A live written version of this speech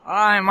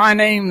Hi, my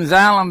name's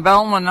Alan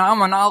Bellman.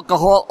 I'm an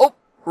alcohol... Oh,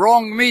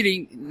 wrong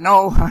meeting.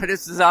 No,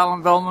 this is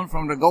Alan Bellman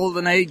from the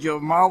golden age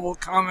of Marvel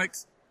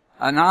Comics,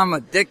 and I'm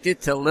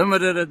addicted to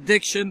Limited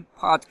Addiction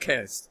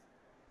Podcast.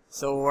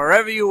 So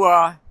wherever you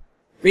are,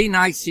 be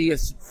nice to your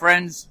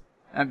friends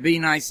and be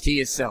nice to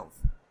yourself.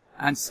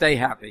 And stay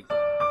happy.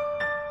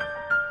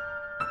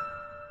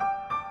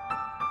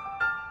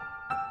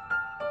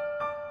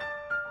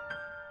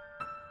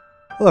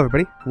 Hello,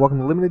 everybody. Welcome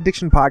to Limited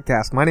Addiction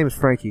Podcast. My name is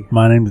Frankie.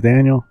 My name is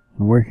Daniel,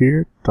 and we're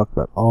here to talk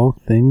about all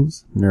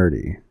things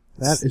nerdy.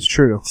 That is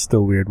true. It's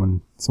still weird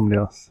when somebody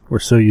else... We're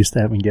so used to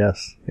having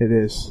guests. It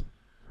is.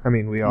 I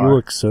mean, we are. You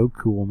look so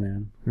cool,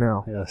 man.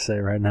 No. I gotta say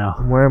right now.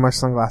 I'm wearing my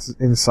sunglasses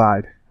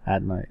inside.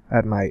 At night.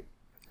 At night.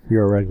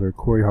 You're a regular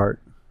Corey Hart.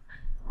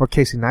 Or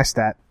Casey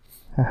Neistat.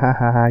 Ha ha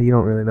ha ha. You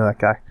don't really know that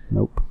guy.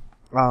 Nope.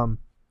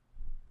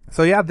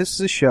 So yeah, this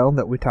is a show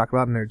that we talk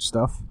about nerd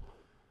stuff.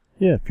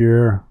 Yeah, if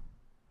you're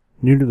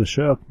new to the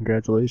show,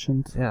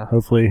 congratulations. Yeah.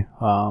 Hopefully,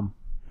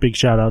 big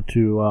shout out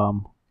to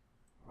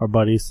our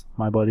buddies,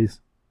 my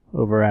buddies,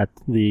 over at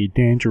the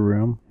Danger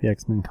Room, the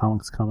X-Men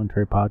Comics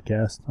Commentary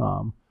Podcast,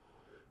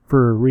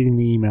 for reading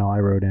the email I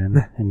wrote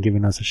in and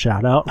giving us a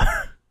shout out.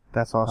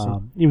 That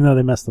awesome. Even though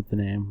they messed up the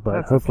name, but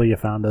That's hopefully you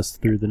found us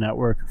through the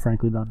network,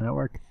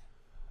 Frankly.network,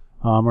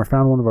 or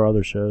found one of our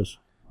other shows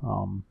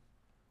that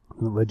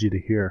led you to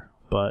here.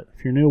 But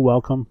if you're new,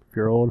 welcome. If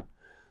you're old,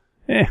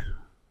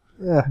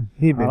 Yeah,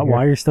 he'd been here.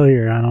 why you're still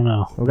here, I don't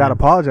know. We gotta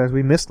apologize.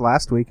 We missed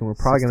last week, and we're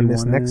probably gonna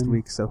miss 61 next in.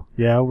 week. So,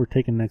 Yeah, we're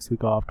taking next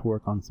week off to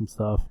work on some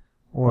stuff.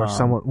 or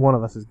one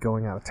of us is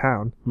going out of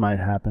town. Might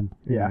happen.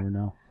 You Yeah. never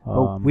know.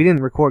 But we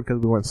didn't record because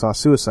we went and saw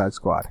Suicide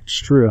Squad. It's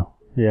true.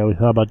 Yeah, we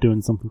thought about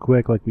doing something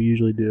quick like we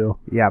usually do.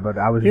 Yeah, but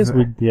I was. I guess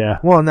yeah.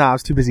 Well, no, I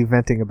was too busy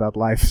venting about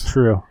life.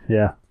 True.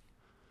 Yeah.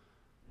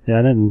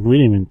 Yeah, we didn't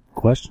even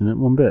question it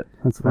one bit.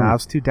 That's No, funny. I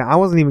was too down. I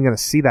wasn't even going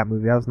to see that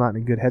movie. I was not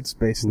in a good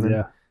headspace. And then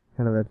Yeah.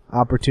 kind of an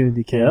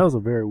opportunity came. Yeah, that was a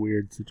very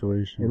weird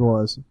situation. It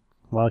was.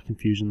 A lot of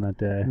confusion that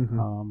day.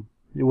 Mhm.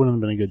 It wouldn't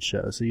have been a good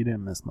show, so you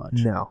didn't miss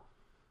much. No.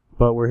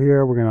 But we're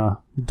here. We're going to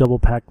double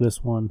pack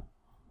this one.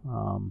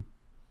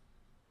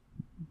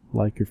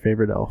 Like your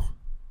favorite elf.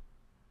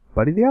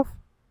 Buddy the Elf?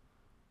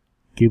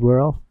 Keebler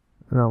elf?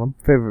 No,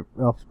 my favorite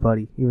elf's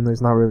Buddy, even though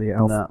he's not really an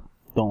elf. No,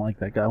 don't like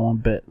that guy one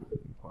bit.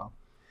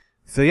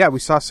 So yeah, we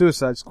saw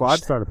Suicide I Squad.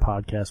 should start a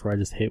podcast where I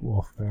just hate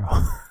Will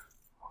Ferrell.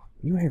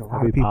 You hate a lot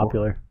That'd of be people.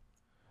 popular.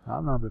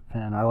 I'm not a big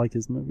fan. I like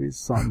his movies,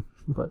 some.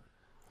 But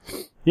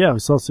yeah, we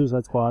saw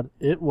Suicide Squad.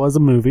 It was a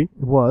movie.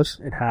 It was.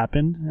 It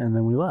happened, and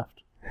then we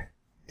left.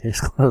 Case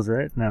closed,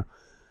 right? No.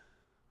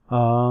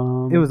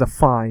 It was a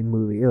fine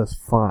movie. It was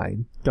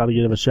fine. Got to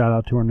give a shout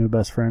out to our new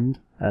best friend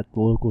at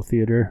the local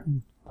theater.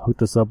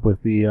 Hooked us up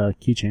with the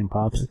keychain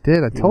pops. It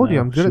did. I told you,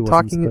 though I'm good she at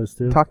wasn't supposed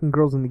to. talking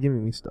girls into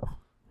giving me stuff.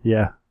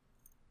 Yeah.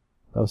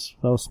 That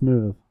was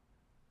smooth.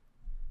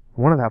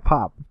 I wanted that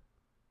pop.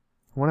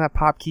 I wanted that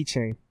pop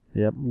keychain.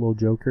 Yep, little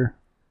Joker.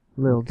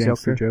 Little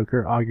Gangster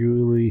Joker. Joker.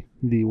 Arguably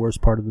the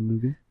worst part of the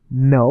movie.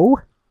 No.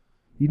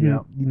 You do Yeah.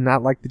 you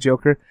not like the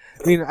Joker?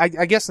 I mean, I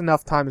guess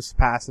enough time has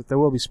passed that there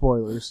will be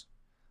spoilers.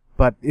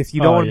 But if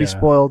you don't want to be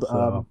spoiled,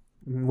 so.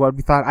 what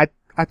we thought,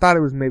 I thought it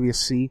was maybe a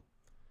C.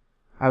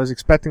 I was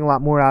expecting a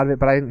lot more out of it,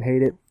 but I didn't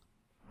hate it.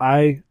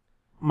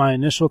 My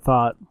initial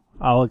thought,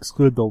 I'll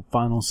exclude the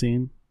final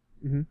scene.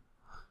 Mhm.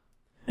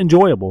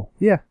 Enjoyable.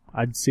 Yeah.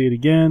 I'd see it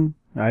again.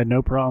 I had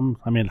no problems.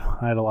 I mean,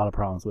 I had a lot of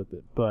problems with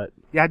it, but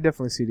Yeah, I'd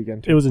definitely see it again,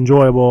 it too. was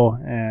enjoyable,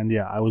 and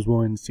yeah, I was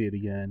willing to see it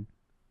again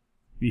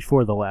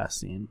before the last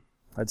scene.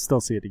 I'd still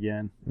see it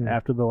again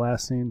after the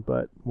last scene,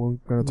 but We're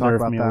going to talk nerfed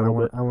about me a that. little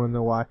bit. I want to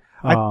know why.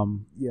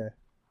 Yeah.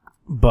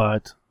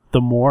 But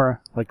the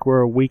more, like,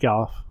 we're a week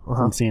off Uh-huh.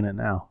 from seeing it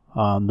now.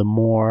 The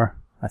more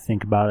I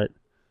think about it,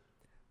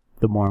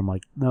 the more I'm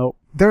like, nope.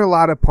 There are a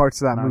lot of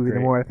parts of that Not movie, great.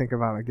 the more I think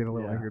about it, I get a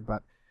little Yeah. angry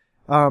about.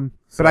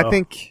 But I So,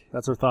 think...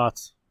 That's our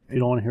thoughts. If you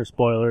don't want to hear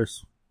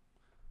spoilers,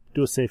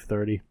 do a safe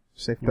 30.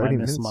 Say You might 30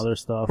 miss minutes. some other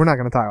stuff. We're not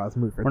going to talk about this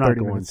movie for We're 30 not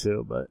going minutes.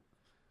 to, but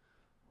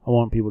I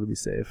want people to be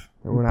safe.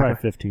 And we're not Probably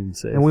gonna- 15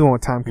 safe. And we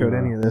won't time code Yeah.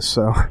 any of this,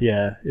 so...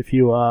 Yeah, if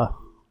you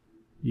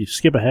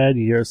skip ahead,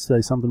 you hear us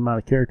say something about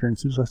a character in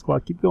Suicide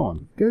Squad, keep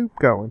going. Go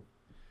going.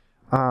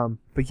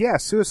 But yeah,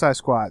 Suicide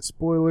Squad.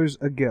 Spoilers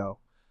a go.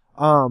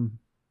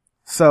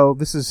 So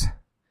this is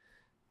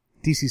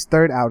DC's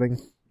third outing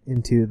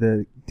into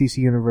the DC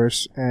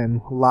universe,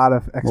 and a lot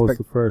of What was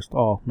the first?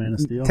 Oh, Man of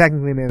Steel?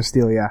 Technically, Man of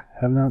Steel. Yeah.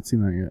 Have not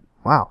seen that yet.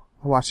 Wow,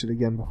 I watched it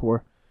again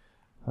before.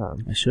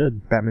 I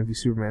should. Batman v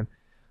Superman.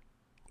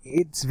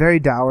 It's very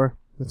dour.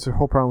 That's the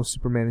whole problem with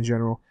Superman in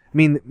general. I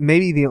mean,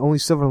 maybe the only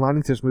silver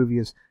lining to this movie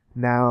is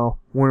now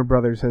Warner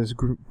Brothers has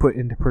put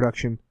into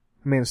production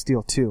Man of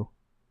Steel 2.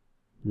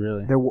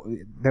 Really?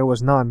 There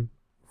was none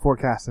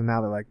forecast, and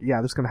now they're like,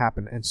 yeah, this is going to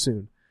happen, and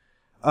soon.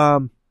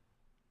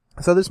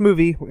 So this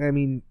movie, I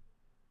mean,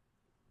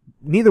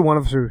 neither one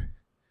of us are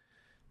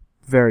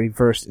very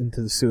versed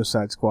into the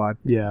Suicide Squad.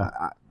 Yeah.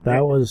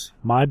 That was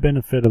my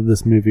benefit of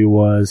this movie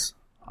was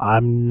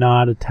I'm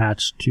not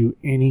attached to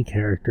any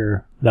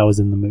character that was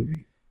in the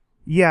movie.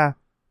 Yeah,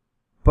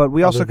 But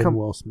we also Other than come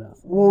Will Smith.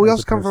 Well, we as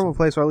also a come from a person.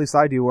 place, or at least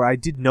I do, where I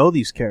did know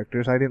these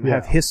characters. I didn't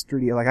have Yeah.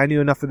 history. Like, I knew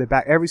enough of their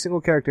back. Every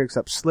single character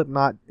except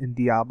Slipknot and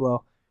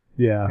Diablo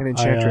Yeah. and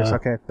Enchantress.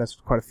 Okay, that's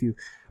quite a few.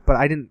 But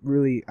I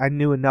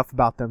knew enough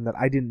about them that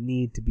I didn't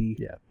need to be.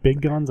 Yeah.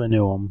 Big Guns, I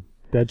knew them.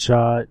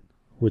 Deadshot,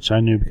 which I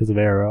knew because of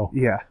Arrow.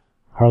 Yeah.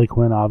 Harley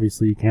Quinn,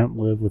 obviously, you can't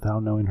live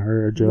without knowing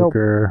her.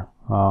 Joker.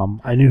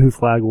 I knew who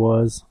Flag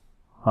was,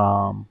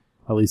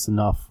 at least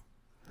enough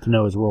to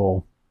know his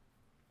role.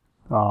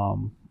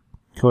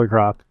 Killer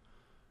Croc.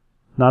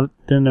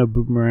 Didn't know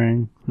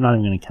Boomerang. I'm not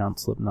even going to count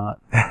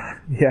Slipknot.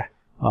 Yeah.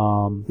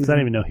 'Cause I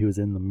didn't even know he was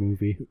in the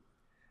movie.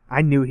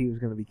 I knew he was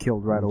going to be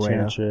killed right away.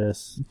 though.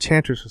 Enchantress.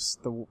 Enchantress was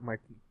my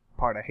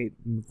part I hate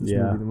in this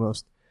Yeah. movie the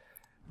most.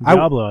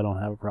 Diablo, I don't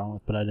have a problem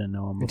with, but I didn't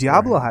know him.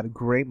 Diablo beforehand. had a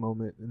great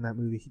moment in that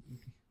movie.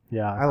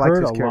 Yeah, I I liked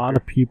heard his a character. lot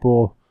of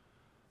people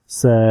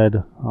said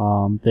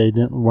they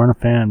weren't a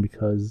fan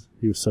because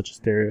he was such a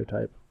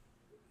stereotype.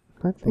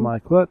 I I'm think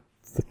like, what?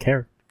 It's the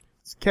character.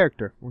 it's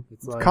character.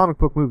 It's like- a comic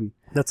book movie.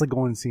 That's like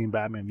going and seeing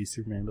Batman v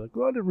Superman. And be like,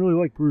 well, I didn't really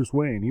like Bruce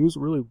Wayne. He was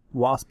really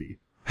waspy.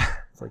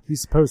 It's like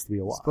he's supposed to be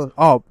a wasp.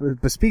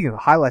 But speaking of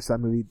highlights of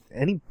that movie,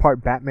 any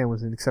part Batman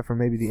was in, except for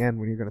maybe the end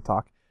when you're going to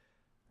talk,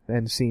 the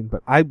end scene.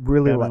 But I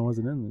really Batman like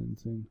wasn't in the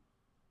scene.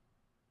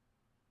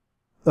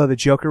 the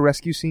Joker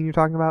rescue scene you're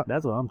talking about.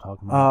 That's what I'm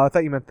talking about. I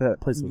thought you meant the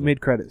Place was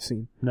mid-credit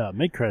scene. No,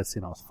 mid-credit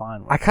scene I was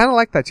fine with. I kind of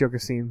like that Joker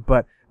scene,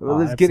 but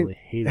I it's getting. absolutely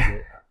hated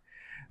it.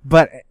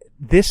 But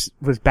this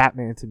was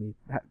Batman to me.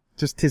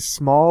 Just his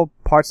small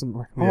parts. I'm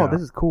like, oh, Yeah.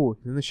 this is cool.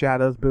 He's in the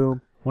shadows.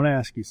 Boom. I want to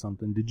ask you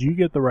something. Did you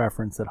get the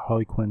reference that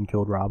Harley Quinn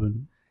killed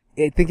Robin?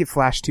 I think it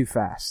flashed too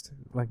fast.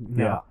 Like,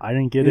 no. Yeah, I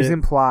didn't get It was it.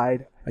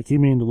 implied. I keep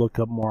meaning to look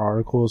up more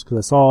articles because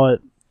I saw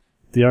it.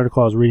 The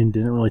article I was reading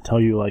didn't really tell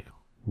you like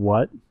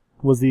what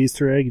was the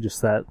Easter egg.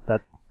 Just that.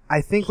 I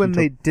think when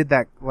they did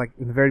that, like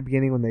in the very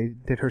beginning when they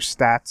did her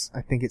stats,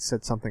 I think it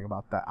said something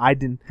about that. I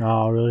didn't.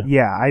 Oh, really?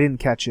 Yeah, I didn't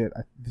catch it.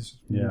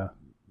 Yeah.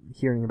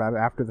 Hearing about it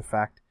after the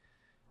fact.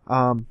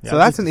 Yeah, So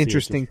that's just an to see it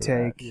interesting just for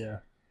that, take. Yeah.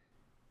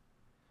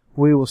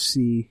 We will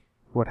see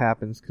what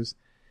happens because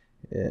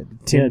Do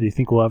you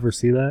think we'll ever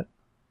see that?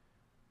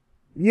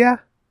 Yeah,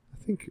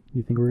 I think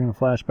You think we're gonna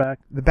flashback?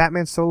 the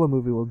Batman solo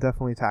movie will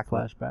definitely tackle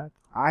it. Flashback?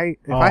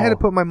 If I had to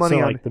put my money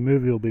so on, like the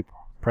movie will be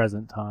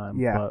present time,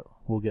 Yeah. but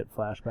we'll get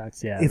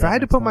flashbacks. Yeah. if that I had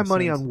to makes put my more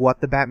money sense. on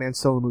what the Batman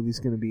solo movie is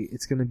going to be,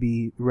 it's going to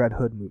be Red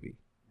Hood movie,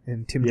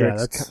 and Tim Yeah,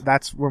 Drake's.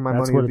 That's where my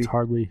that's money what would it's be.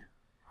 hardly.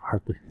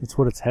 That's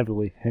what it's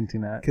heavily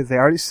hinting at. Because they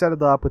already set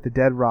it up with the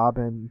dead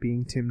Robin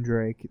being Tim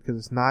Drake. Because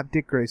it's not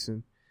Dick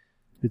Grayson.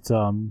 It's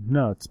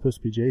no, it's supposed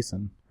to be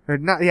Jason. Or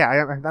not?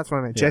 Yeah, that's what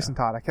I meant. Yeah. Jason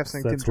Todd. I kept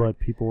saying That's Tim Drake. what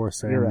people were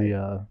saying. You're right.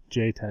 The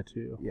J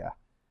tattoo. Yeah.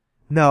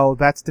 No,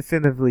 that's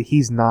definitively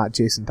he's not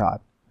Jason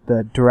Todd.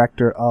 The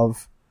director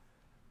of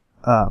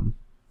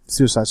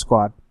Suicide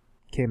Squad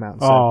came out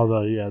and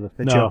said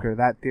the no. Joker.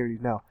 That theory,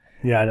 no.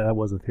 Yeah, that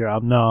was a theory.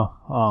 No,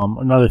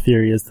 another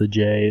theory is the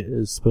J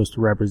is supposed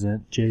to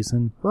represent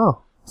Jason,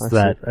 Oh, so I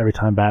that see. every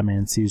time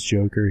Batman sees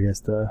Joker, he has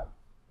to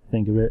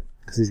think of it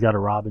because he's got a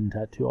Robin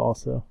tattoo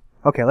also.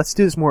 Okay, let's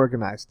do this more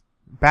organized.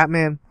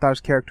 Batman, thought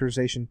his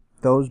characterization,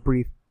 those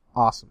brief,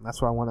 awesome.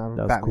 That's what I want out of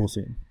That was Batman. a cool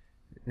scene.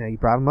 Now you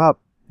brought him up,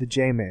 the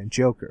J-Man,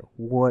 Joker.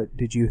 What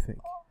did you think?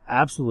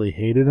 Absolutely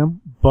hated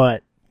him,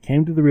 but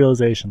came to the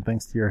realization,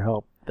 thanks to your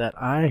help, that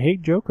I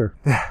hate Joker.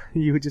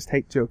 You would just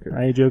hate Joker.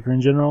 I hate Joker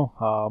in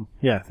general.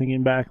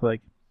 Thinking back,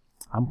 like,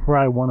 I'm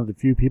probably one of the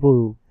few people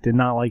who did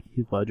not like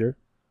Heath Ledger.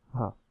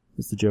 Huh.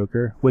 It's the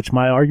Joker, which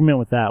my argument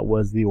with that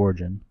was the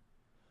origin.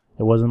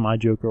 It wasn't my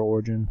Joker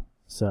origin,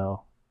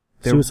 so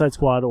Suicide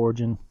Squad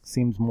origin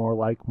seems more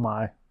like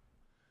my...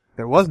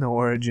 There was no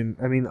origin.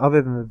 I mean,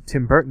 other than the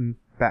Tim Burton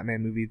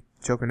Batman movie,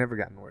 Joker never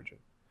got an origin.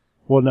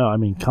 Well, no, I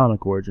mean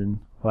comic origin.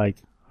 Like,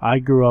 I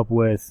grew up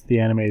with the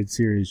animated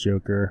series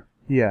Joker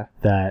Yeah.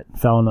 that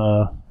fell in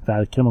a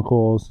vat of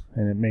chemicals,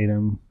 and it made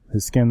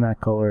his skin that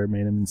color, it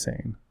made him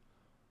insane.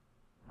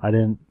 I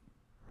didn't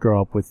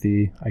grow up with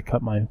I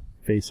cut my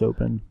face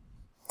open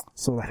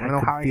so that I know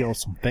how I could feel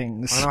some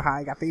things. I know how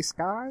I got these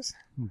scars?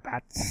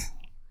 That's...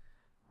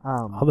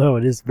 Um, Although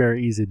it is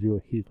very easy to do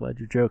a Heath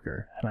Ledger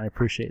Joker, and I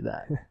appreciate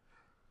that.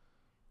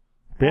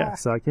 But yeah,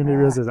 so I came to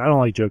realize I don't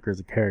like Joker as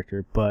a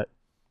character, but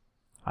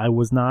I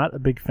was not a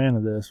big fan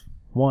of this.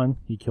 One,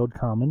 he killed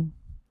Common,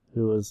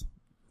 who was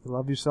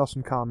love yourself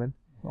some Common.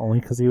 only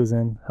because he was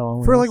in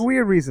Halloween. For, like,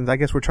 weird reasons. I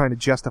guess we're trying to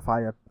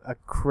justify a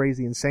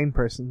crazy, insane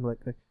person. Like,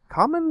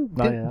 Common?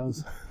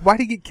 Why'd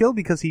he get killed?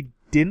 Because he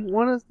didn't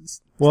want to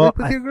sleep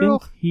with your girl?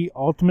 think he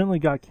ultimately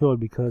got killed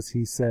because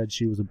he said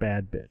she was a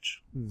bad bitch.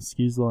 Hmm.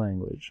 Excuse the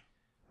language.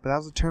 But that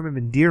was a term of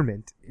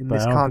endearment in But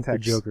this I don't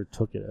context. think the Joker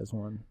took it as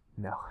one,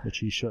 No. which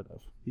he should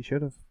have. He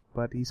should have.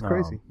 But he's No.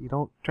 crazy. You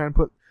don't try and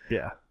put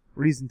Yeah.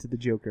 reason to the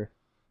Joker.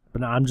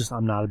 But no,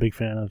 I'm not a big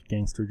fan of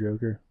Gangster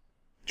Joker.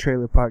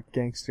 Trailer Park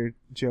Gangster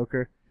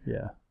Joker.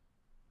 Yeah.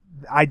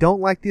 I don't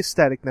like the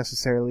aesthetic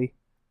necessarily,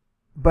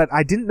 but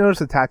I didn't notice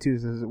the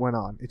tattoos as it went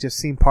on. It just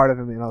seemed part of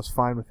him, and I was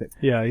fine with it.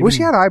 Yeah. I wish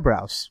he had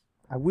eyebrows.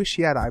 I wish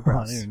he had I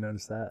eyebrows. didn't even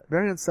notice that.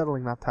 Very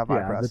unsettling not to have Yeah,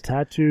 eyebrows. the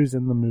tattoos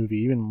in the movie,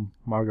 even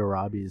Margot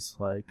Robbie's,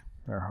 or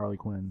Harley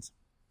Quinn's,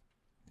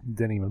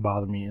 didn't even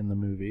bother me in the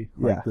movie.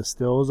 Yeah. The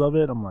stills of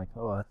it, I'm like,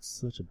 oh, that's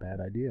such a bad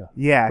idea.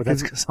 Yeah, But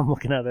that's because I'm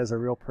looking at it as a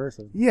real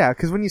person. yeah,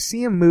 because when you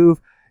see him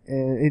move,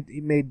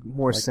 it made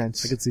more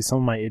sense. I could see some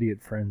of my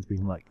idiot friends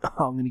being like,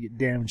 oh, I'm going to get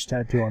damage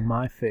tattoo on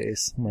my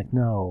face. I'm like,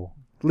 no.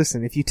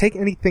 Listen, if you take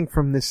anything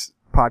from this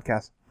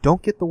podcast,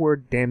 don't get the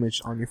word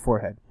damaged on your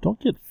forehead. Don't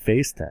get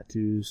face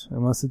tattoos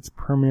unless it's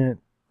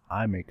permanent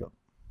eye makeup.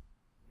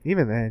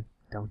 Even then,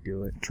 don't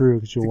do it. True,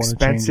 because you'll want It's to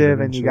change it expensive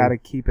and you eventually. got to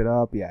keep it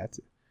up. Yeah,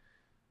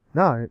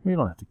 no, You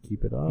don't have to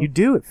keep it up. you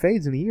do. It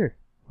fades in a year.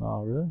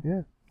 Oh, really?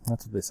 Yeah.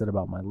 That's what they said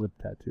about my lip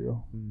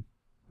tattoo.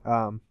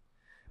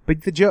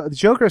 But the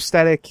Joker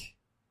aesthetic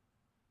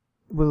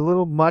was a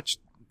little much.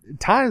 At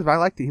times, but I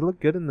liked it. He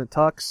looked good in the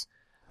tux.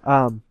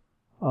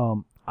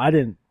 I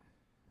didn't.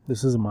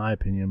 This isn't my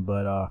opinion,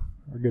 but our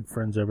good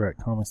friends over at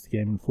Comics to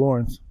Game in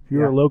Florence. If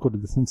you're Yeah. local to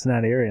the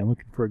Cincinnati area and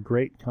looking for a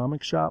great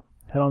comic shop,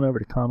 head on over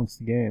to Comics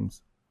to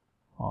Games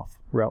off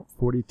Route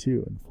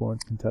 42 in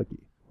Florence, Kentucky.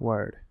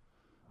 Word.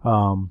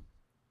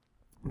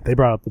 They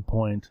brought up the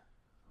point,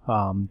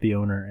 the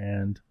owner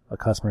and a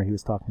customer he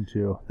was talking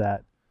to,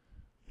 that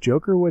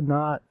Joker would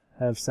not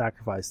have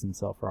sacrificed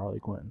himself for Harley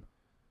Quinn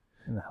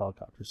in the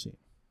helicopter scene.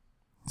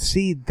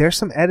 See, there's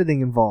some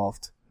editing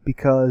involved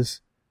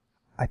because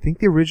I think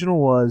the original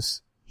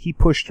was he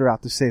pushed her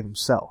out to save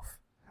himself.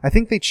 I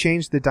think they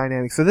changed the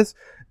dynamic. So this,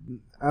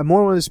 I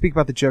more wanted to speak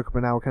about the Joker,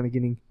 but now we're kind of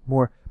getting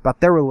more about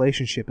their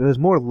relationship. It was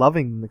more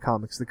loving than the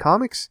comics. The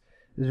comics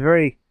is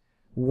very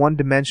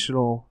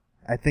one-dimensional.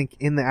 I think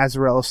in the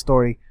Azarello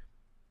story,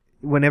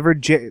 whenever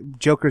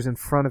Joker's in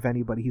front of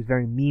anybody, he's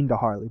very mean to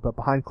Harley, but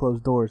behind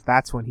closed doors,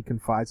 that's when he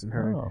confides in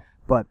her. Oh.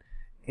 But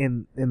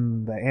in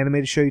the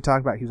animated show you talk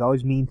about, he was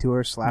always mean to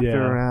her, slapped Yeah.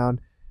 her around,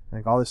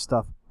 like all this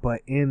stuff.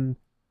 But in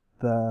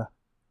the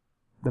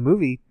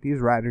movie, he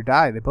was ride or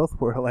die. They both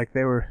were like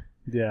they were.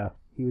 Yeah.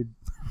 He would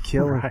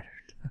kill her. Right.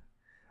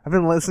 I've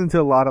been listening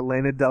to a lot of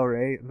Lana Del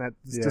Rey, and that's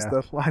just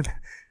Yeah. a line.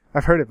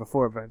 I've heard it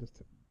before, but I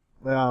just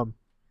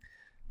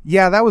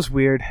yeah, that was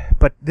weird.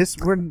 But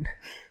we're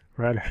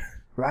Right.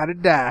 ride or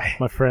die.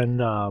 My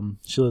friend,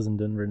 she lives in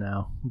Denver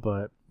now,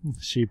 but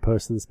she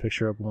posted this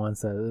picture up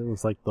once that it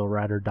was like the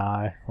ride or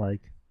die,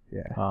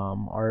 Yeah.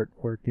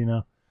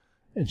 artwork,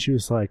 And she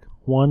was like,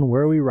 1,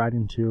 where are we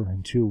riding to?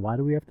 And 2, why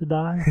do we have to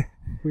die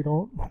if we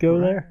don't go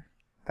there?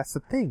 That's the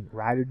thing.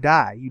 Ride or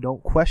die. You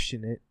don't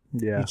question it.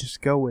 Yeah. You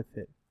just go with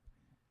it.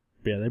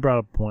 Yeah, they brought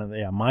up a point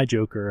that, my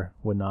Joker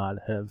would not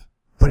have.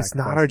 But it's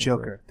not our sacrificed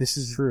Joker. himself. This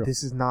is True.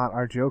 This is not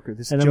our Joker.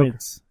 This is And I Joker. mean,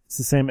 it's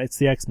the same. It's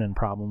the X-Men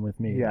problem with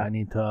me. Yeah. I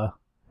need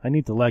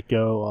to let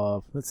go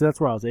of.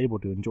 That's where I was able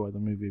to enjoy the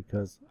movie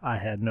because I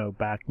had no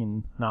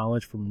backing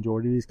knowledge from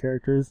majority of these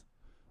characters,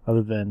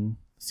 other than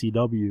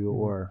CW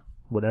or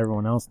what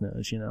everyone else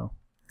knows.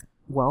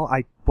 Well,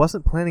 I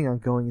wasn't planning on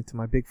going into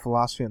my big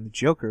philosophy on the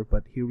Joker,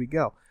 but here we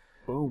go.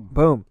 Boom.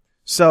 Boom.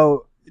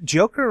 So,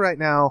 Joker right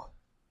now,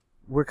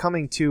 we're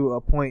coming to a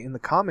point in the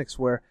comics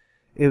where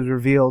it was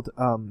revealed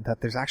that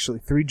there's actually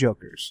 3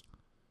 Jokers.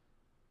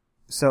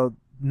 So,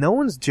 no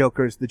one's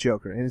Joker is the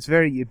Joker, and it's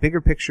a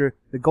bigger picture,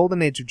 the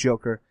golden age of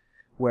Joker,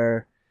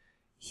 where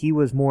he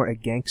was more a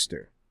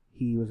gangster.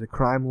 He was a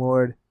crime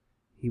lord.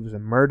 He was a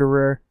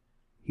murderer.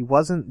 He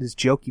wasn't this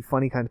jokey,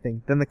 funny kind of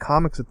thing. Then the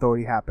Comics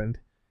Authority happened.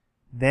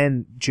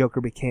 Then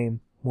Joker became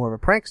more of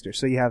a prankster.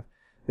 So you have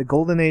the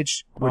golden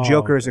age where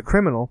Joker is a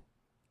criminal,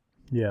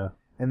 Yeah.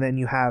 and then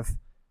you have,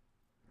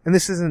 and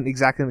this isn't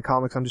exactly in the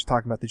comics, I'm just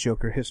talking about the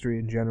Joker history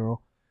in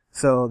general.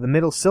 So the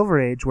middle Silver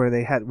Age, where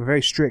were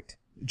very strict,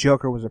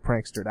 Joker was a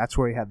prankster. That's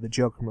where he had the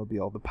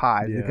Joker-mobile, the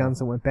pies, the Yeah. guns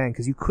that went bang,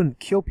 because you couldn't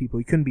kill people,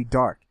 you couldn't be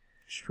dark.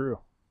 It's true.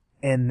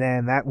 And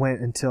then that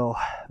went until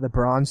the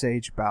Bronze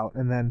Age bout,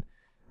 and then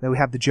we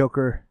have the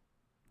Joker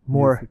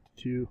more,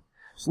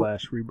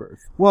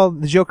 52/Rebirth. well,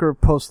 the Joker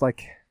post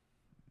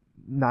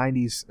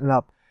 90s and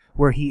up,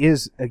 where he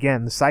is,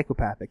 again, the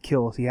psychopath that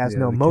kills. He has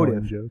no the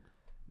motive. killing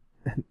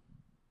joke.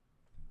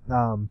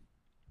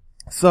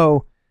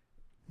 So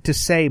to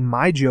say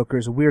my Joker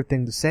is a weird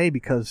thing to say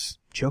because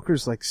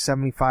Joker's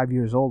 75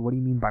 years old. What do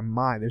you mean by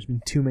my? There's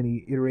been too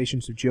many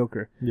iterations of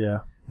Joker. Yeah.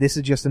 This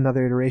is just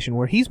another iteration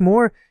where he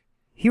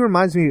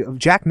reminds me of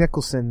Jack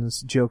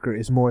Nicholson's Joker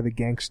is more the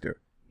gangster.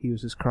 He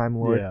was this crime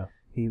lord. Yeah.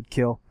 He would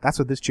kill. That's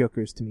what this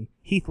Joker is to me.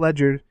 Heath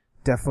Ledger,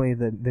 definitely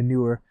the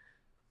newer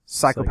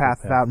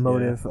psychopath without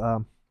motive.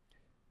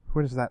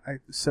 What is that?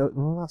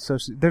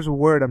 There's a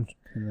word And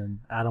then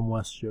Adam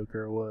West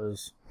Joker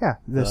was the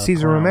the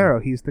Cesar clown. Romero.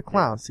 He's the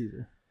clown.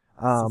 Caesar.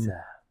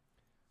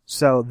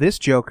 So this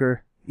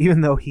Joker,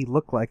 even though he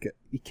looked like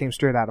he came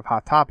straight out of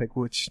Hot Topic,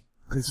 which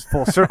is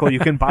full circle, you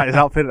can buy his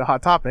outfit at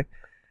Hot Topic.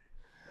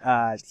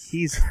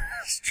 He's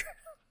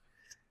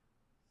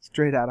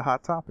straight out of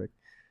Hot Topic.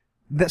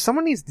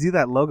 Someone needs to do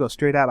that logo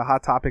straight out of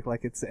Hot Topic,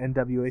 like it's the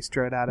NWA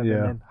straight out of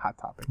and then Hot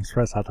Topic. I'm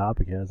surprised Hot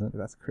Topic hasn't.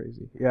 That's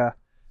crazy. Yeah.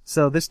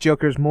 So this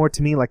Joker's more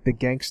to me like the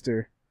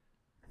gangster,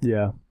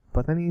 Yeah.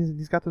 but then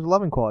he's got this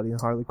loving quality in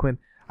Harley Quinn.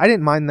 I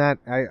didn't mind that.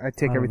 I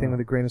take I everything don't know.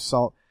 with a grain of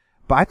salt.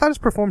 But I thought his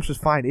performance was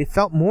fine. It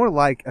felt more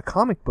like a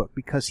comic book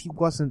because he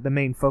wasn't the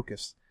main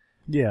focus.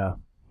 Yeah.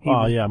 He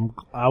Oh, was- yeah.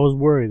 I was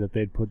worried that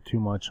they'd put too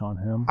much on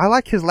him. I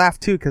like his laugh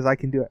too because I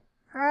can do it.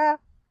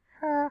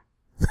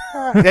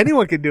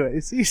 Anyone can do it.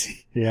 It's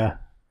easy. Yeah.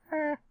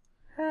 I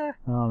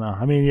don't know.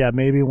 I mean, yeah,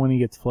 maybe when he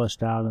gets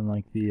fleshed out in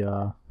like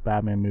the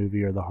Batman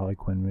movie or the Harley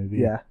Quinn movie,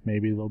 Yeah.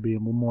 maybe there'll be a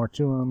little more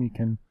to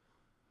him.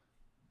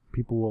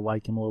 People will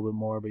like him a little bit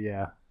more. But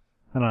yeah,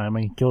 I don't know. I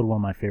mean, he killed one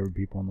of my favorite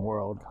people in the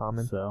world.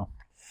 Common. So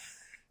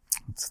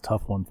it's a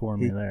tough one for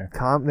me there.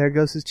 There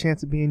goes his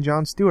chance of being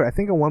Jon Stewart. I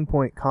think at one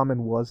point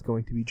Common was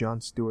going to be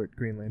Jon Stewart,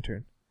 Green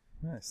Lantern.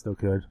 Yeah, still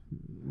could.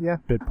 Yeah.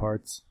 Bit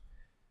parts.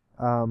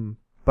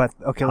 But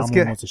okay,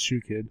 Tomlin was a shoe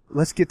kid.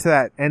 let's get to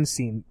that end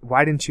scene.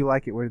 Why didn't you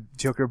like it where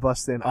Joker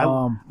busts in?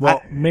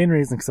 Main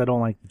reason because I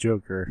don't like the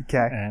Joker.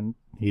 Okay. And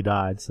he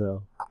died,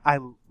 so. I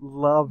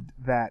loved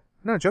that.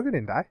 No, Joker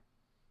didn't die.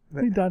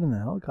 He died in the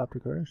helicopter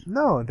crash.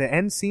 No, the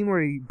end scene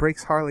where he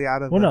breaks Harley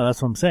out of Well, no,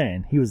 that's what I'm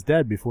saying. He was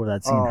dead before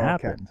that scene Oh, okay.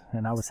 happened,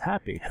 and I was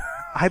happy.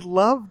 I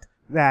loved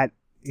that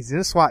he's in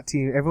a SWAT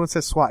team. Everyone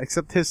says SWAT,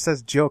 except his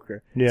says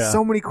Joker. Yeah.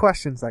 So many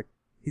questions. Like,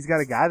 he's got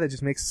a guy that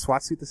just makes a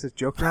SWAT suit that says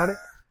Joker on it.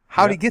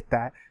 How'd he get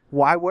that?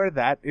 Why wear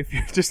that if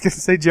you're just going to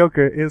say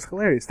Joker? It was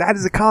hilarious. That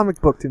is a comic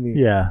book to me.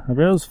 Yeah, I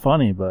mean, it was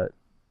funny, but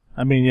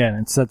I mean, yeah,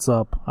 and it sets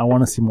up. I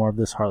want to see more of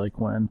this Harley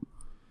Quinn.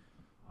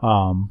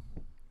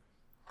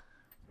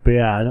 But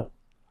yeah,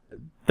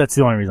 that's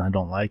the only reason I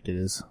don't like it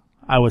is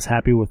I was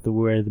happy with the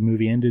way the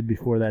movie ended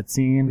before that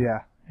scene.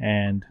 Yeah.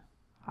 And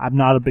I'm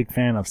not a big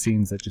fan of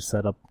scenes that just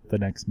set up the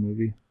next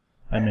movie.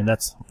 I mean,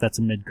 that's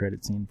a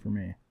mid-credit scene for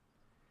me.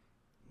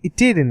 It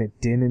did and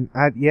it didn't.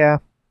 Yeah,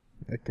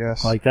 I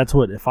guess. Like, that's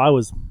what, if I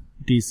was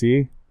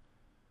DC,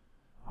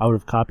 I would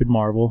have copied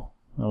Marvel.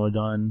 I would have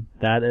done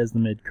that as the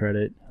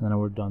mid-credit, and then I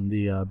would have done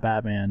the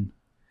Batman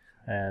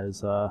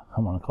as, I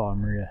want to call her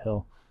Maria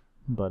Hill,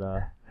 but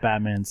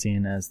Batman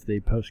scene as the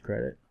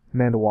post-credit.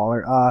 Amanda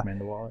Waller.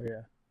 Amanda Waller,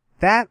 yeah.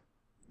 That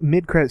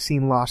mid-credit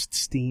scene lost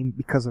steam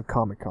because of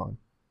Comic-Con.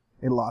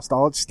 It lost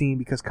all its steam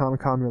because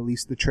Comic-Con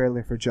released the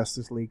trailer for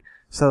Justice League.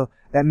 So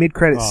that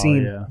mid-credit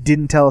scene yeah.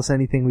 didn't tell us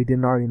anything we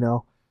didn't already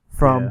know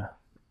from... Yeah.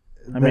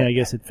 I mean, I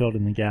guess it filled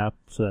in the gap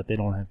so that they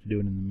don't have to do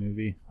it in the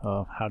movie.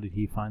 How did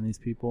he find these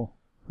people?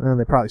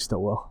 They probably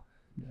still will.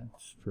 Yeah,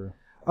 that's true.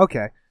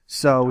 Okay,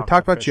 so we Talk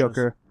talked about about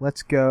Joker.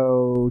 Let's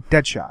go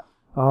Deadshot.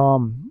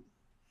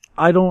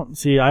 I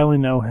only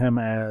know him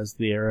as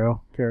the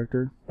Arrow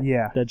character,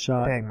 Yeah.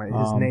 Deadshot. Dang,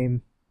 his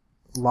name,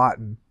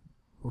 Lawton.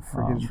 We'll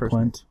forget his first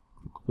name.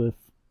 Cliff.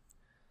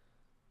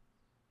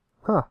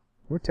 Huh.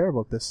 We're terrible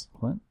at this.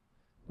 Clint?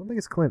 I don't think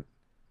it's Clint.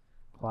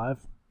 Clive?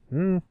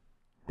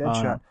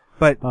 Deadshot.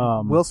 But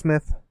Will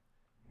Smith,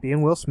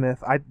 being Will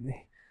Smith,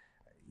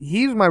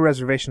 he's my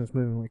reservation in this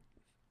movie. Like,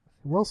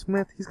 Will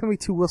Smith, he's going to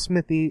be too Will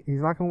Smithy.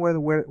 He's not going to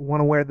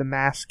want to wear the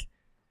mask.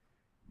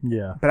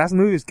 Yeah. But as the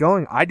movie was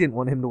going, I didn't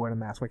want him to wear the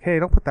mask. Like, hey,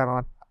 don't put that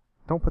on.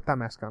 Don't put that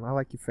mask on. I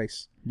like your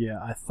face. Yeah,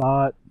 I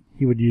thought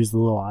he would use the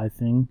little eye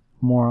thing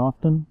more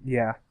often.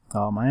 Yeah.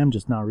 I am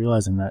just now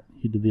realizing that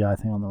he did the eye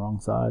thing on the wrong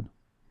side.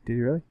 Did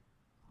he really?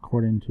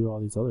 According to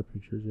all these other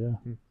pictures,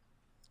 yeah.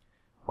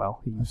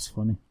 Well, That's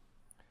funny.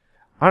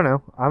 I don't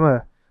know.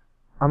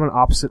 I'm an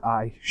opposite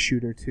eye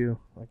shooter too.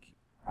 Like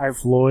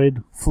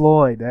Floyd.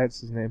 Floyd,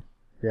 that's his name.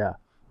 Yeah.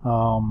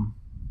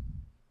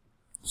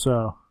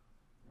 So,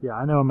 yeah,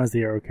 I know him as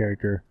the Arrow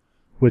character,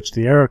 which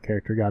the Arrow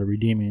character got a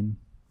redeeming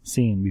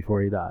scene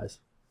before he dies.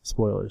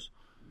 Spoilers.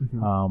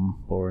 Mm-hmm.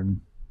 Oh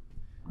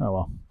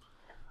well.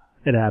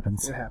 It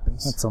happens. It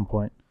happens. At some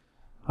point.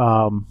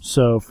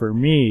 So for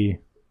me,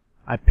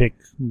 I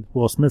picked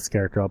Will Smith's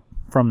character up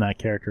from that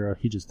character.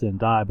 He just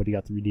didn't die, but he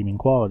got the redeeming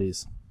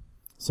qualities.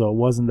 So it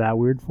wasn't that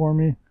weird for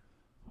me.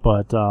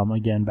 But,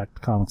 again, back to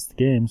comics to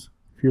games.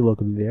 If you're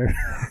locally there.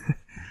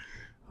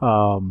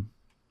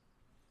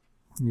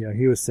 Yeah,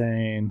 he was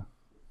saying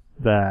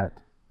that,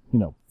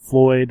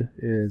 Floyd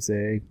is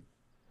a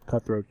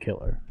cutthroat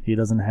killer. He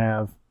doesn't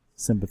have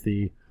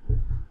sympathy.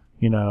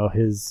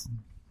 His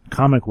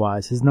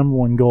comic-wise, his number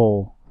one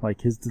goal,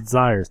 like his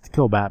desire is to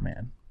kill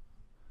Batman.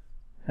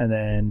 And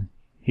then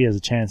he has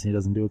a chance and he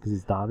doesn't do it because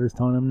his daughter's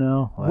telling him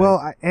no.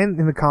 Like, and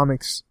in the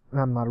comics,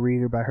 I'm not a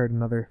reader, but I heard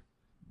another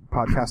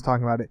podcast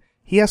talking about it.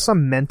 He has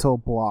some mental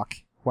block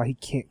why he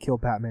can't kill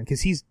Batman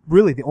because he's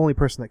really the only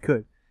person that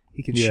could.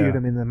 He could shoot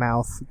him in the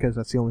mouth because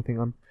that's the only thing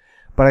in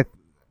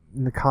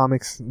the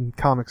comics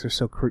are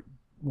so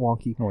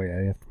wonky. Oh yeah,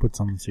 you have to put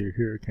something so your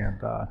hero can't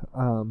die.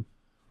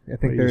 I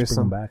think there is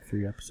some back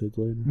 3 episodes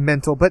later.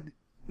 mental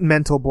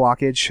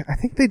blockage. I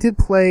think they did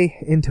play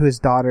into his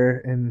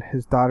daughter, and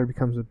his daughter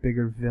becomes a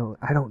bigger villain.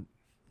 I'm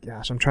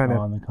trying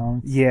to. In the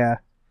comics. Yeah,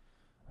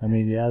 I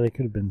mean, yeah, they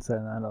could have been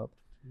setting that up.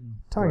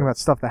 talking about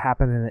stuff that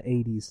happened in the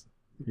 80s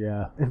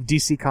Yeah, of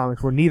DC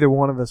Comics, where neither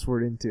one of us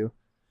were into.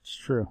 it's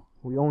true.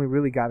 We only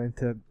really got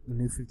into the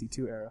New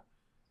 52 era.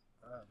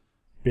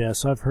 Yeah,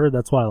 so I've heard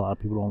that's why a lot of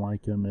people don't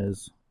like him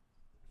is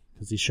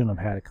because he shouldn't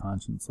have had a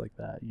conscience like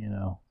that.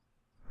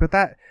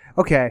 But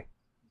okay,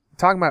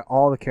 talking about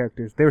all the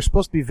characters, they were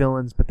supposed to be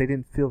villains, but they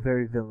didn't feel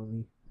very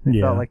villainy. They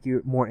felt like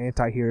you more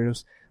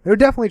anti-heroes. They were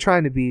definitely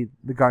trying to be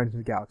the Guardians of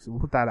the Galaxy. We'll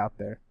put that out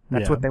there.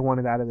 That's what they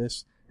wanted out of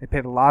this. They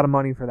paid a lot of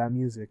money for that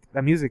music.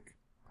 That music,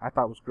 I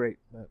thought was great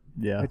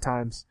at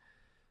times,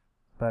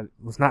 but it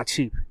was not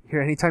cheap.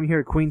 Anytime you hear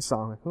a Queen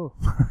song, like, oh,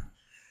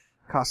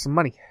 cost some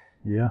money.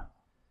 Yeah.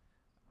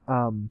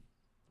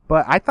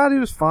 But I thought it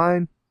was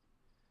fine.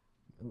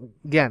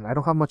 Again, I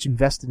don't have much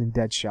invested in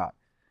Deadshot,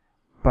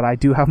 but I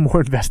do have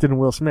more invested in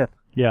Will Smith.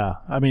 Yeah,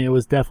 I mean, it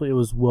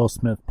was Will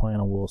Smith playing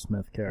a Will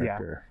Smith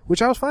character. Yeah,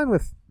 which I was fine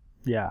with.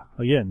 Yeah,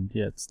 again,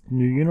 it's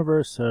new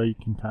universe, so you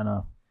can kind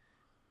of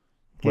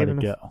let it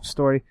go.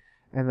 Story,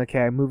 and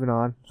okay, moving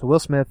on. So Will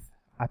Smith,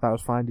 I thought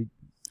was fine.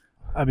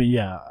 I mean,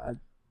 yeah,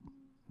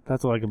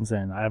 that's like I'm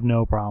saying. I have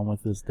no problem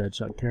with this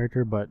Deadshot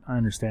character, but I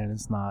understand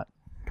it's not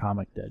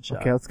comic Deadshot.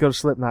 Okay, let's go to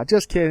Slipknot.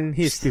 Just kidding,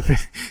 he's stupid.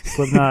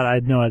 Slipknot, I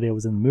had no idea it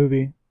was in the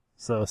movie,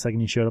 so the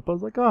second he showed up, I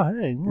was like, oh,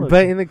 hey, look.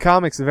 But in the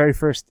comics, the very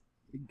first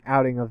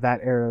outing of that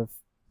era of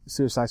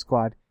Suicide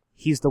Squad,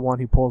 he's the one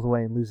who pulls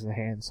away and loses a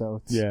hand,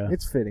 so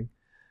it's fitting.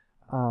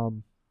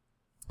 So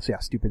yeah,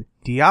 stupid.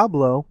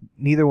 Diablo,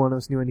 neither one of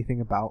us knew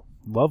anything about.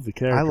 Love the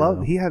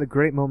character. He had a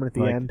great moment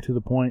at the end. To the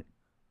point,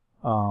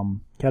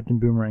 Captain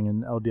Boomerang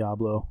and El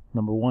Diablo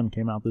 #1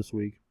 came out this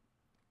week.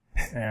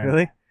 And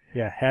really?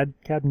 Yeah, had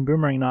Captain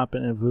Boomerang not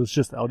been, if it was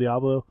just El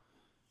Diablo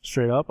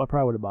straight up, I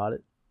probably would have bought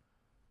it.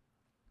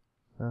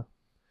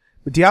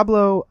 But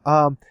Diablo,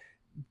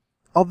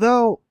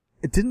 although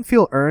it didn't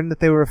feel earned that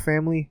they were a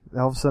family.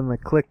 All of a sudden, they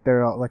clicked.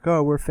 They're all like,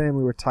 "Oh, we're a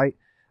family. We're tight."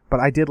 But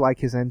I did like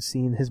his end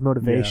scene, his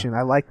motivation.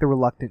 I like the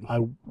reluctant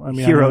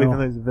hero, even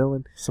though he's a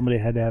villain. Somebody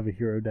had to have a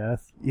hero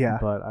death. Yeah,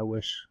 but I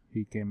wish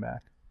he came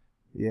back.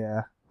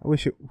 Yeah, I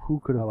wish who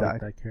could have died. I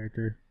like that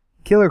character.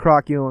 Killer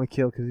Croc, you don't want to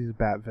kill because he's a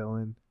bad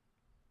villain.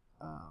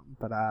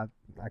 But I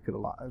could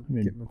have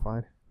get him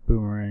fine.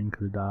 Boomerang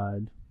could have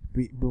died.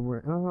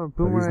 Boomerang. Oh,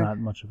 Boomerang. But he's not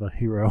much of a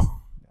hero.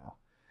 No.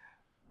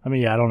 I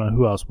mean, I don't know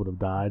who else would have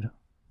died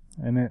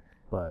in it,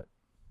 but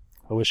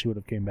I wish he would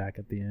have came back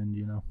at the end,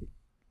 you know?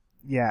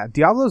 Yeah,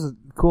 Diablo's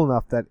cool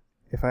enough that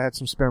if I had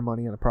some spare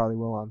money, and I probably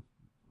will on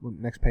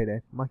next payday,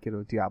 I might get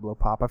a Diablo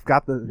pop. I've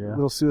got the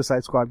little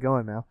Suicide Squad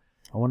going now.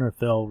 I wonder if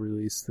they'll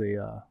release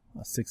a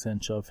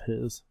 6-inch of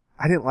his.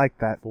 I didn't like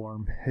that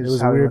form. It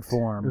was a weird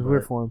form. It was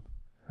weird form.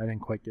 I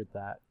didn't quite get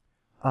that.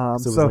 So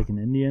it was like an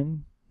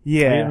Indian?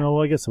 Yeah.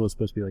 I guess it was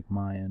supposed to be like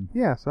Mayan.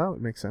 Yeah, so that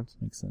would make sense.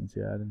 Makes sense,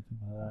 yeah. I didn't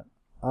think about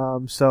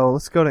that. So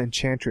let's go to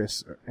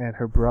Enchantress and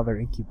her brother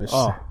Incubus.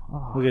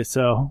 Okay,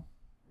 so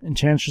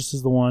Enchantress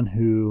is the one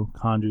who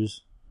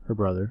conjures her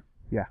brother.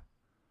 Yeah.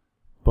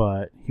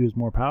 But he was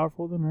more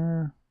powerful than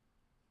her?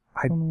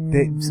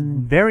 It's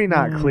very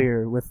not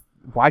clear with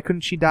why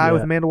couldn't she die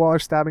with Amanda Waller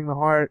stabbing the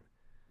heart?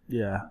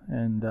 Yeah,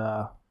 and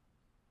to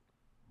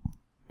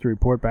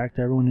report back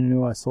to everyone who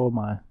knew I sold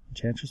my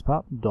Enchantress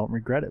pop, don't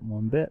regret it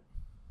one bit.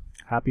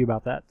 Happy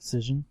about that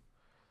decision.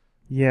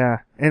 Yeah,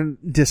 and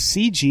the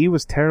CG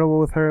was terrible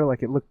with her.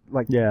 Like, it looked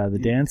like... Yeah, the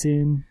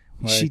dancing.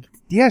 She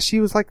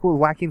was like a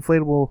wacky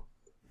inflatable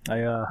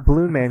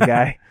balloon man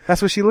guy.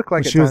 That's what she looked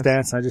like when at she was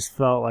times. dancing. I just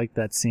felt like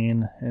that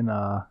scene in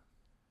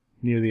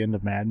near the end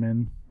of Mad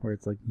Men, where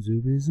it's like,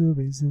 zooby,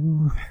 zooby,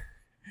 zoo.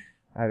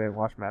 I didn't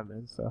watch Mad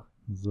Men, so...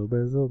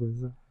 Zooby, zooby,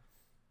 zoo.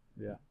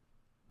 Yeah.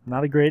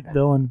 Not a great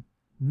villain.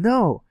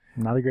 No.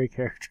 Not a great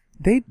character.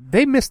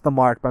 They missed the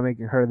mark by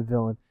making her the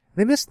villain.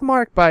 They missed the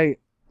mark by...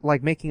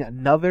 like making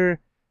another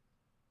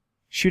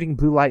shooting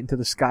blue light into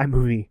the sky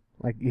movie.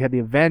 Like, you had the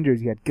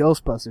Avengers, you had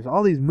Ghostbusters,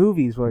 all these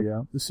movies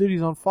where the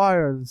city's on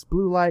fire, and this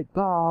blue light,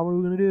 what are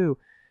we gonna do?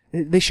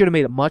 They should have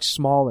made it much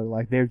smaller,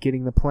 like they're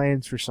getting the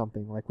plans for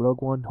something, like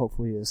Rogue One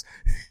hopefully is.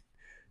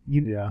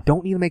 You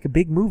don't need to make a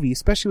big movie,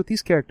 especially with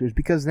these characters,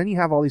 because then you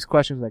have all these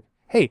questions like,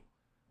 hey,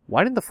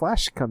 why didn't the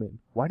Flash come in?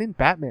 Why didn't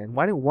Batman?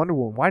 Why didn't Wonder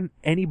Woman? Why didn't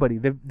anybody?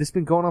 This has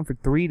been going on for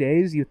 3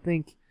 days, you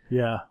think?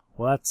 Yeah,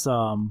 well that's,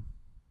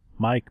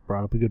 Mike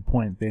brought up a good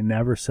point. They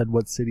never said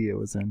what city it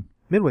was in.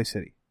 Midway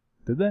City.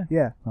 Did they?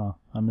 Yeah. Oh,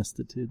 I missed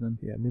it too then.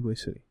 Yeah, Midway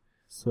City.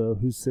 So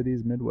whose city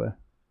is Midway?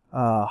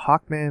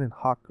 Hawkman and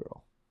Hawkgirl.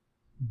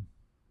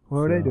 What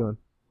are they doing?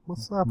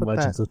 What's up with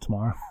Legends that? of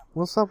Tomorrow.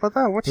 What's up with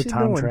that? What's she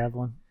time doing?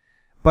 traveling.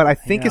 But I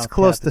think it's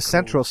close to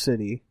Central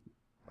City.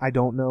 I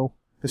don't know.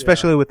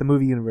 Especially with the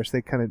movie universe.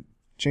 They kind of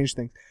changed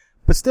things.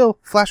 But still,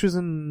 Flash was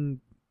in...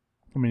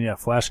 I mean, yeah,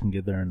 Flash can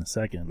get there in a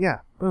second.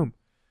 Yeah, boom.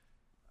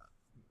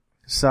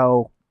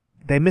 So...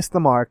 they missed the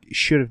mark. It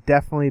should have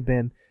definitely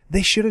been...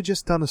 they should have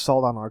just done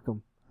Assault on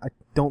Arkham. I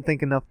don't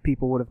think enough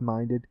people would have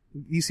minded.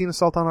 You seen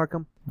Assault on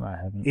Arkham? I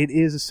haven't. It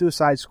is a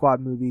Suicide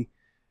Squad movie.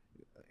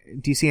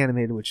 DC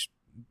animated, which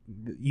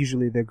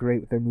usually they're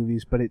great with their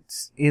movies, but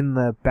it's in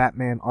the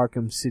Batman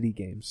Arkham City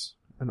games,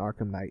 an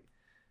Arkham Knight,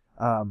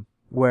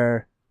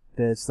 where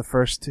it's the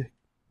first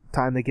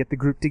time they get the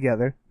group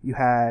together. You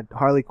had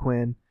Harley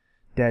Quinn,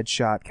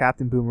 Deadshot,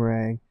 Captain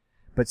Boomerang,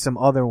 but some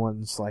other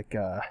ones like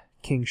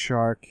King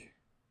Shark...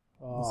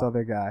 this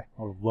other guy.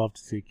 I would love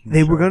to see King They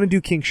Shark. were going to do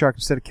King Shark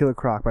instead of Killer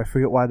Croc, but I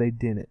forget why they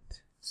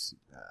didn't.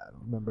 I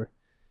don't remember.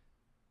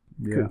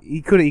 Yeah.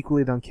 He could have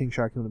equally done King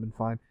Shark. It would have been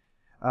fine.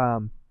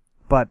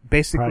 But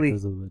basically,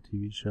 Because of the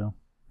TV show.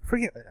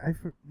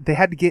 they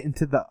had to get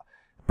into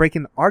break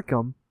into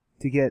Arkham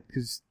to get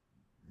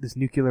this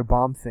nuclear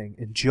bomb thing,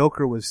 and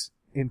Joker was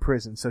in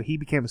prison, so he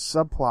became a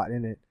subplot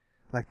in it.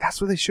 Like,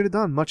 that's what they should have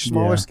done. Much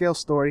smaller scale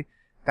story.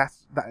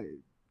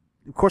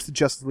 Of course, the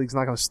Justice League's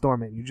not going to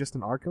storm it. You're just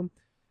in Arkham.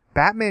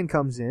 Batman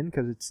comes in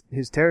because it's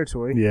his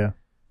territory. Yeah.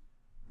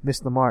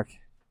 Missed the mark.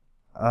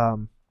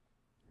 Dang,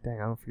 I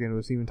don't forget what I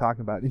was even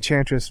talking about.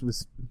 Enchantress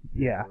was,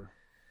 Going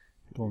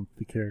with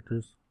the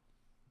characters.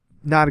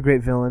 not a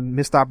great villain.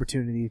 Missed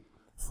opportunity.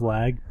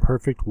 Flag,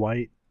 perfect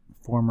white,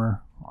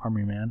 former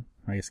army man.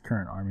 I guess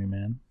current army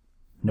man.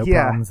 No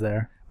Yeah. problems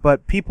there.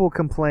 But people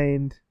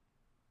complained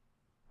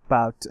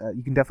about,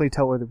 you can definitely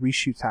tell where the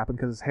reshoots happened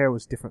because his hair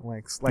was different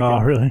lengths. Like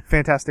in Really?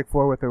 Fantastic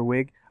Four with her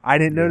wig. I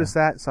didn't notice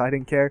that, so I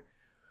didn't care.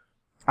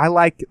 I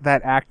like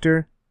that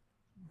actor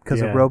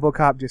because of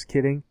RoboCop. Just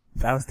kidding.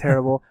 That was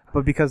terrible.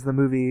 But because of the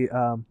movie,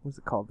 what's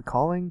it called? The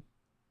Calling?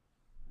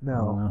 I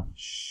don't know.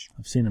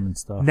 I've seen him and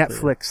stuff.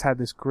 Netflix had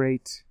this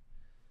great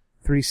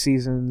 3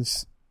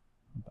 seasons.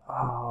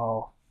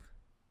 Oh,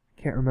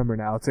 can't remember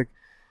now. It's like,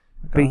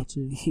 but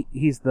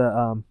he's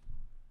the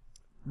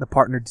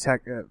partner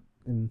detective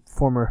and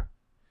former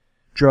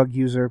drug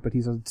user, but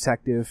he's a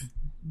detective.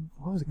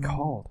 What was it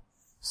called?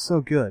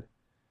 So good.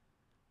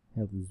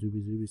 Yeah, the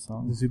Zooby Zooby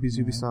song. The Zooby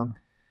Zooby song.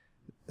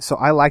 So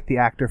I like the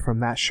actor from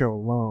that show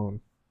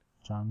alone.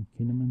 John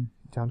Kinnaman.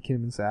 John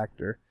Kinnaman's the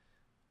actor.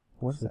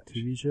 What's that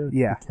TV show?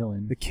 Yeah. The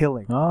Killing. The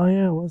Killing. Oh,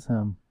 yeah, it was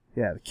him.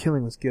 Yeah, The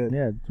Killing was good.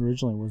 Yeah, it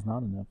originally was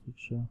not a Netflix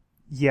show.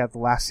 Yeah, the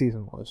last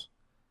season was.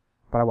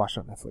 But I watched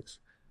it on Netflix.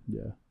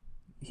 Yeah.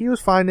 He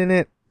was fine in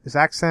it. His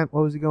accent,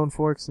 what was he going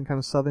for? Some kind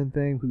of southern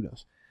thing? Who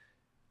knows?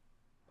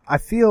 I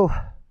feel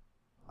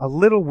a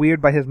little weird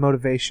by his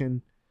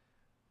motivation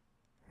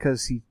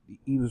because he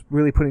was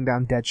really putting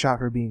down Deadshot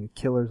for being a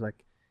killer,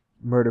 like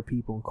murder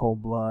people in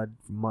cold blood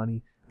for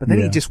money. But then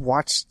he just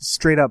watched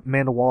straight up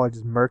Amanda Waller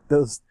just murk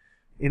those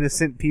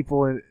innocent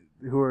people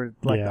who were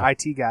like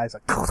the IT guys.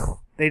 Like,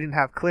 they didn't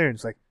have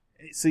clearance. Like,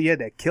 so you had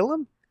to kill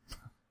him?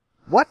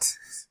 What?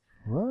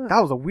 That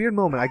was a weird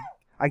moment.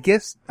 I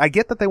guess I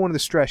get that they wanted to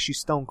stress she's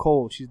stone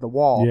cold. She's the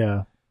wall.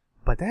 Yeah.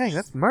 But dang,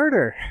 that's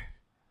murder.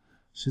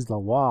 She's the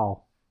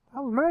wall.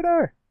 That was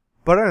murder.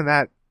 But other than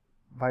that,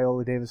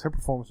 Viola Davis, her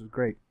performance was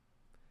great.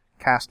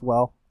 Cast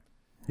well.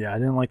 Yeah, I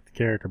didn't like the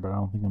character, but I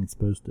don't think I'm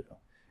supposed to.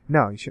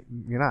 No,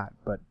 you're not.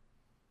 But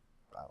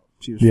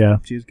she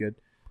was good.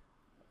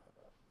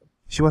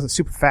 She wasn't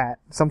super fat.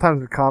 Sometimes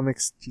in the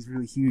comics, she's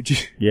really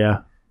huge.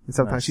 Yeah. And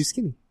sometimes she's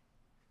skinny.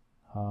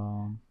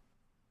 Who's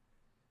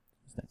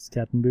next?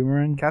 Captain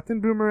Boomerang? Captain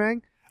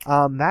Boomerang.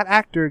 That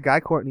actor, Guy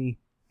Courtney,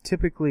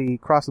 typically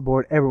across the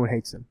board, everyone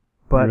hates him.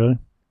 But really?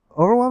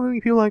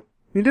 overwhelmingly, people are like,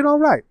 he did all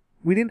right.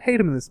 We didn't hate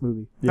him in this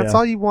movie. That's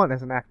all you want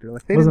as an actor.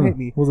 Like, they didn't hate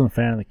me. Wasn't a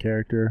fan of the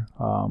character.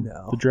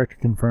 No. The director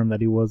confirmed that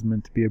he was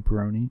meant to be a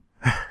brony.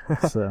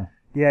 So.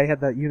 Yeah, he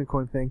had that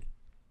unicorn thing.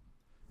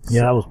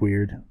 Yeah, that was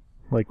weird.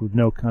 Like,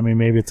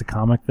 maybe it's a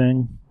comic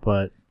thing,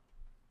 but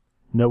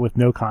with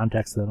no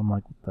context to that, I'm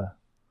like, what the?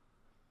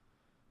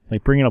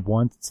 Like, bring it up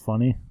once, it's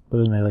funny, but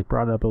then they,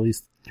 brought it up at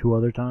least 2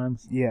 other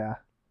times. Yeah.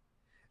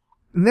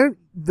 And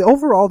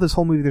overall, this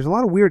whole movie, there's a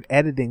lot of weird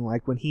editing,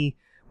 like when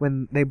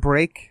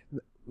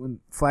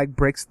Flag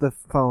breaks the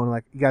phone,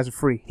 like, you guys are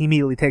free, he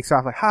immediately takes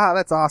off, like, ha,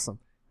 that's awesome.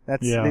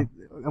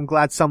 I'm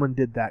glad someone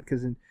did that,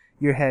 because in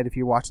your head, if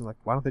you're watching, like,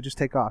 why don't they just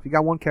take off? You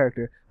got one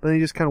character, but then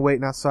you just kind of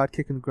waiting outside,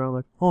 kicking the ground,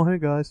 like, oh, hey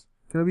guys,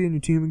 can I be in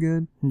your team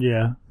again?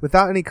 Yeah.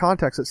 Without any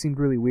context, it seemed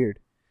really weird.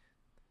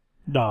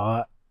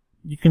 No,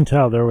 you can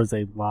tell there was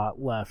a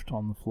lot left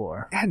on the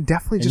floor. Yeah, and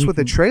definitely just with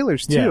the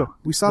trailers, too. Yeah,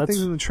 we saw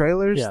things in the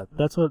trailers. Yeah,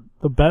 that's what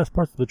the best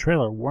parts of the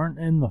trailer weren't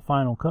in the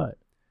final cut.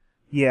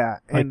 Yeah,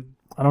 and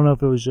I don't know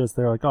if it was just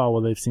they're like, oh,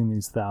 well, they've seen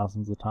these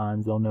thousands of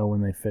times. They'll know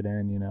when they fit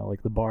in,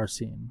 like the bar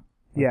scene.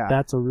 Yeah.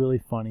 That's a really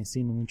funny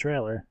scene in the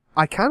trailer.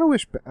 I kind of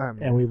wish...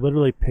 and we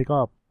literally pick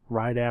up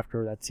right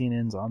after that scene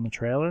ends on the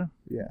trailer.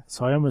 Yeah.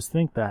 So I almost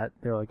think that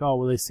they're like, oh,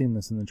 well, they've seen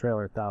this in the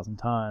trailer 1,000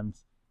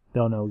 times.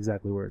 They'll know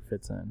exactly where it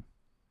fits in.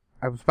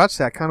 I was about to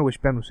say, I kind of wish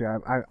Ben was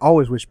here. I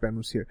always wish Ben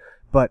was here.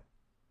 But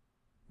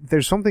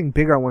there's something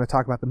bigger I want to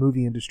talk about the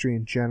movie industry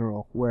in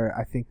general, where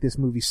I think this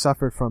movie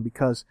suffered from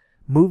because,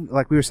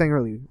 like we were saying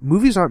earlier,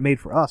 movies aren't made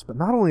for us, but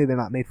not only are they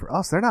not made for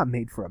us, they're not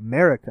made for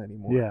America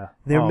anymore. Yeah.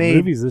 They're made...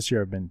 Movies this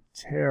year have been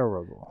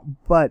terrible.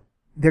 But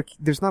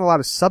there's not a lot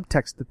of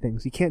subtext to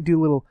things. You can't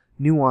do little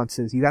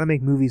nuances. You got to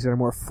make movies that are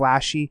more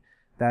flashy,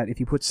 that if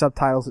you put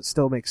subtitles, it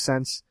still makes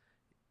sense.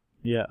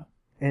 Yeah.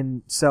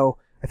 And so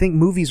I think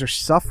movies are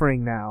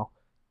suffering now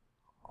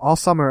all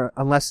summer,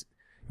 unless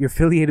you're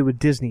affiliated with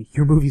Disney.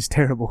 Your movie's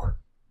terrible.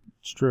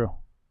 It's true.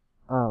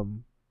 I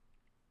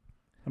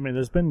mean,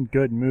 there's been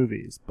good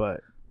movies,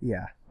 but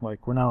yeah,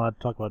 like we're not allowed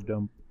to talk about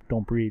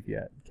Don't Breathe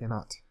yet.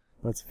 Cannot.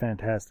 That's a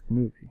fantastic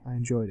movie. I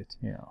enjoyed it.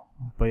 Yeah,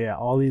 but yeah,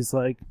 all these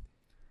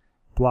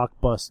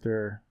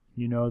blockbuster,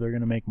 they're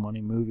gonna make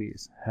money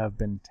movies have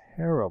been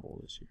terrible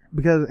this year.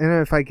 Because,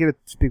 and if I get to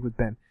speak with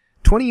Ben,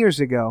 20 years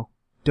ago,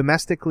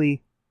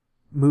 domestically,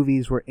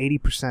 movies were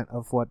 80%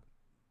 of what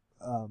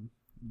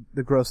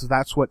the gross is.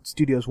 That's what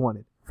studios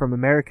wanted. From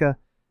America,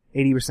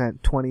 80%,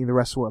 20% the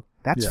rest of the world.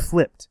 That's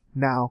flipped.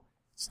 Now,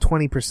 it's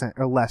 20%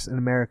 or less in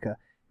America.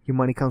 Your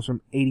money comes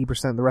from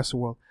 80% of the rest of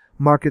the world.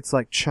 Markets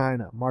like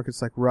China,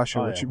 markets like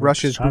Russia, which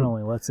Russia's China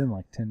only lets in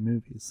like 10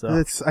 movies. So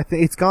I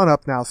think it's gone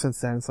up now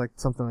since then. It's like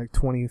something like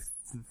 20,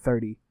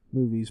 30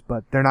 movies,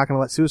 but they're not going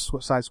to let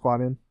Suicide Squad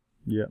in.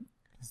 Yeah.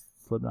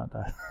 Slipknot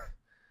died.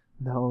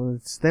 No,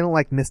 they don't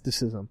like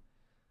mysticism.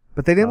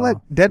 But they didn't let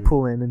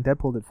Deadpool in, and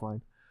Deadpool did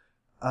fine.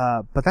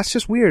 But that's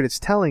just weird. It's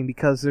telling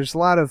because there's a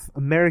lot of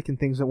American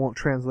things that won't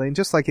translate. And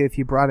just like if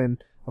you brought in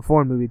a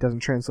foreign movie, it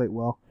doesn't translate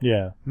well.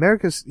 Yeah.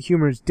 America's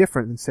humor is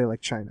different than, say,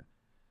 like China.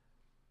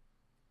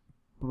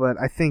 But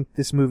I think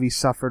this movie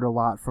suffered a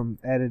lot from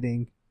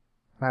editing.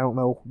 I don't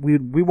know.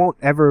 We won't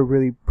ever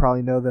really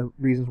probably know the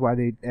reasons why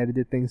they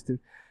edited things.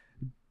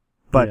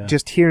 But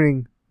just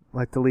hearing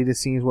like deleted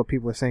scenes, what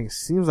people are saying, it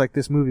seems like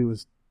this movie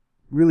was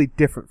really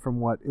different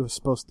from what it was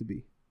supposed to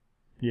be.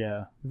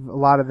 Yeah. A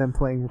lot of them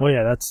playing... Well,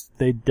 yeah,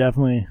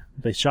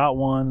 they shot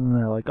one and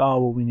they're like, oh,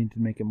 well, we need to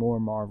make it more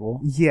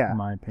Marvel. Yeah, in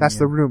my opinion. that's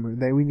the rumor.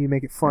 We need to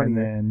make it funny.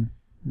 And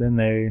then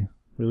they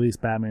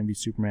released Batman v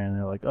Superman and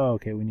they're like, oh,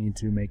 okay, we need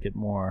to make it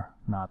more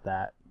not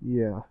that.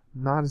 Yeah,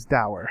 not as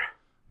dour.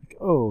 Like,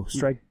 oh,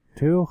 Strike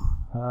 2?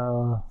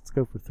 Let's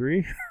go for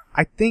 3?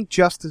 I think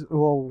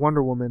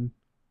Wonder Woman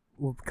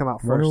will come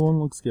out first. Wonder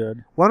Woman looks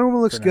good. Wonder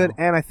Woman looks good,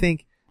 and I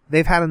think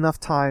they've had enough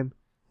time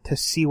to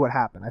see what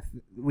happened.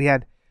 We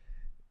had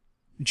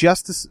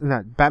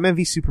Batman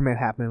v Superman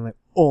happened, and like,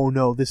 oh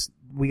no,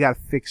 we gotta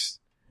fix.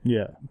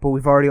 Yeah. But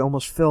we've already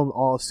almost filmed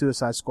all of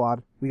Suicide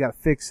Squad. We gotta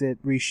fix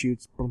it,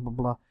 reshoots, blah blah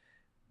blah.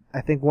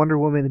 I think Wonder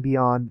Woman and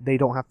Beyond, they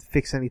don't have to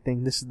fix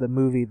anything. This is the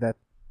movie that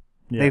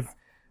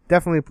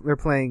they're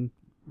playing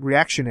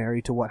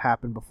reactionary to what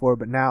happened before,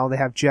 but now they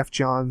have Jeff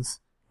Johns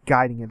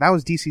guiding it. That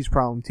was DC's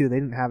problem too. They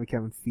didn't have a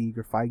Kevin Feige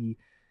or Feige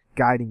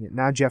guiding it.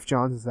 Now Jeff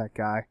Johns is that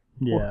guy.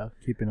 Yeah,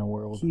 keeping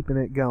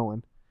it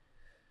going.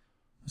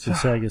 So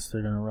I guess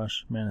they're gonna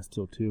rush Man of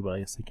Steel 2, but I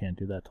guess they can't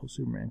do that till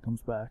Superman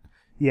comes back.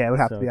 Yeah, it would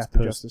have to be after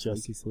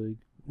Justice League,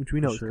 which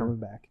we know is coming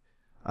back.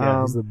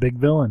 Yeah, he's the big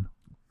villain.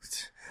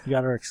 You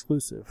got our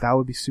exclusive. That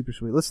would be super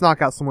sweet. Let's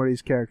knock out some more of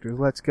these characters.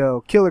 Let's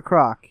go. Killer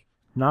Croc.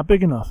 Not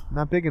big enough.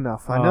 Not big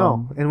enough. I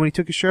know. And when he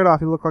took his shirt off,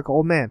 he looked like an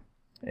old man.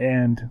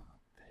 And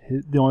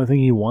the only thing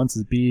he wants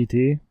is BET.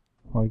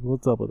 Like,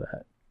 what's up with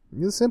that?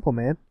 He's a simple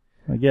man.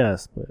 I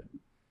guess, but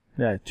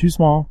yeah, too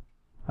small.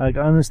 Like,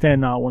 I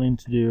understand not wanting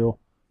to do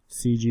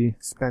CG.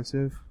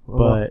 Expensive.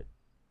 But,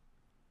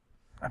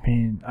 I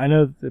mean, I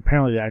know that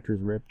apparently the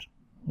actor's ripped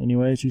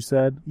anyway, as you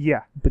said.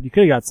 Yeah. But you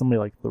could have got somebody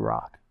like The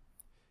Rock.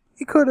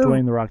 He could have.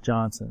 Dwayne The Rock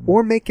Johnson.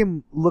 Or make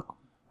him look...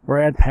 Or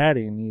add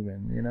padding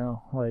even, you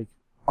know? Like...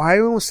 I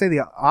almost say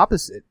the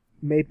opposite.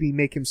 Maybe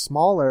make him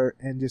smaller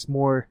and just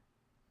more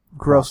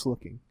gross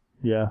looking.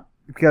 Yeah.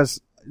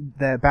 Because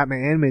the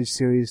Batman animated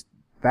series,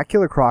 that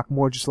Killer Croc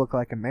more just looked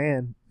like a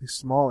man. He's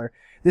smaller.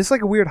 This is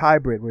like a weird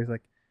hybrid where he's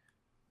like...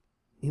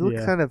 He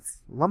looked kind of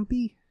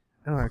lumpy.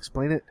 I don't know how to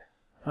explain it.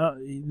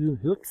 He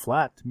looked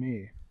flat to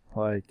me.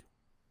 Like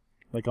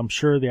I'm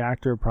sure the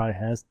actor probably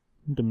has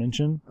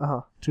dimension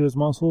to his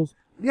muscles.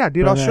 Yeah,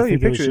 dude, I'll show you a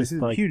picture. This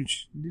is like,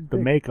 huge. The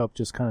makeup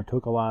just kind of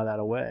took a lot of that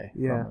away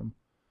from him.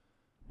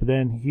 But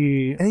then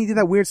And he did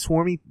that weird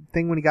swarmy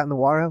thing when he got in the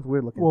water. That was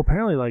weird looking. Well,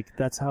 apparently, like,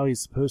 that's how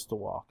he's supposed to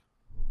walk,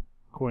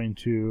 according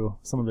to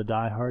some of the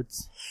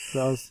diehards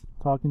that I was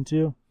talking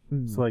to.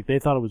 So, like, they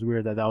thought it was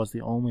weird that was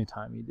the only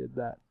time he did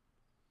that.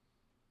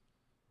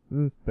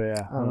 But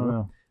yeah, I don't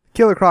know.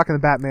 Killer Croc in the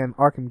Batman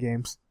Arkham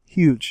games.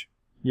 Huge.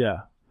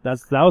 Yeah. That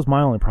was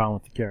my only problem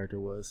with the character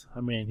was,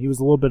 I mean, he was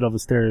a little bit of a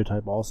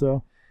stereotype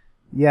also.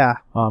 Yeah.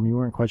 You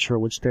weren't quite sure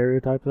which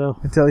stereotype though.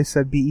 Until he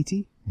said BET?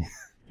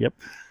 Yep.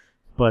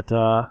 But,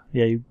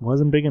 yeah, he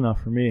wasn't big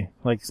enough for me.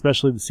 Like,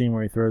 especially the scene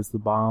where he throws the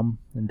bomb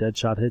and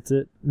Deadshot hits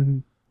it. Mm-hmm.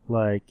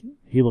 Like,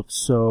 he looked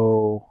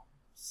so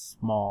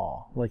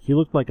small. Like, he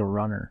looked like a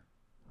runner,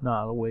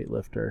 not a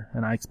weightlifter.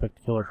 And I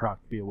expect Killer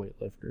Croc to be a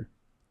weightlifter.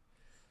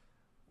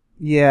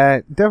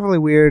 Yeah, definitely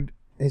weird.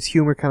 His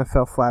humor kind of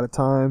fell flat at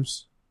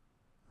times.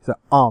 He's like,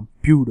 I'm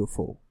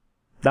beautiful.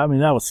 I mean,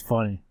 that was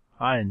funny.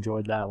 I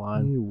enjoyed that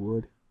line. You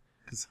would.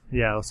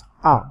 Yeah, it was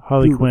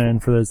Harley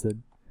Quinn, for those that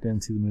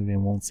didn't see the movie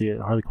and won't see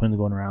it. Harley Quinn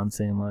going around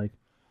saying, like,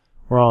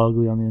 we're all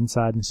ugly on the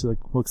inside. And she's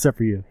like, well, except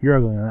for you. You're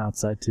ugly on the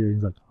outside, too.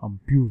 He's like,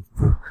 I'm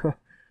beautiful.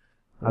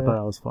 I thought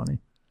that was funny.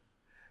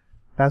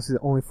 That's the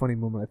only funny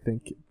moment, I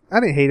think. I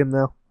didn't hate him,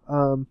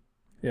 though.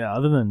 Yeah,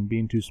 other than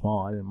being too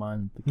small, I didn't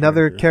mind the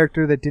Another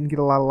character that didn't get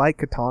a lot of light,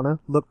 Katana,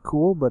 looked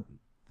cool, but...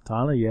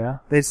 Katana, yeah.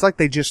 It's like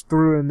they just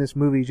threw her in this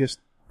movie just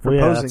for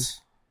posing.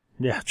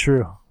 Yeah,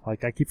 true.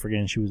 Like, I keep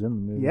forgetting she was in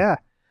the movie. Yeah.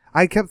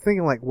 I kept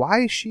thinking, like,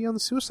 why is she on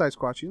the Suicide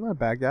Squad? She's not a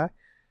bad guy.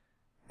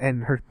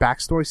 And her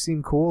backstory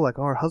seemed cool. Like,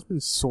 oh, her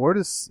husband's sword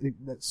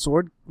that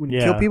sword, when you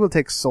kill people, it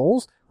takes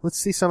souls. Let's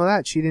see some of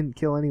that. She didn't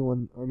kill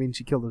anyone. I mean,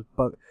 she killed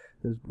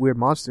those weird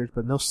monsters,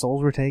 but no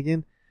souls were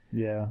taken.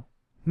 Yeah.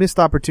 Missed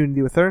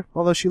opportunity with her,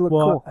 although she looked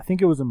cool. I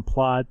think it was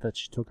implied that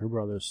she took her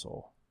brother's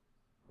soul.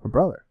 Her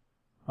brother.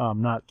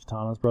 Not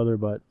Katana's brother,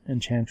 but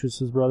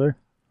Enchantress's brother.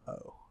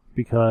 Oh.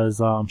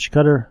 Because she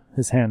cut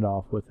his hand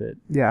off with it.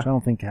 Yeah. Which I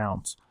don't think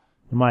counts,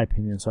 in my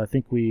opinion. So I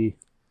think we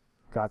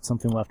got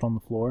something left on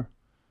the floor.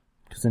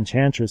 Because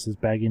Enchantress is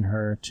begging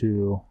her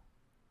to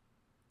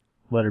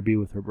let her be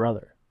with her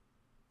brother.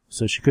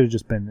 So she could have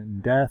just been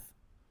in death.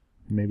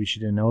 Maybe she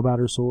didn't know about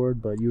her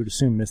sword, but you would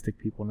assume mystic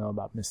people know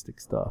about mystic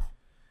stuff.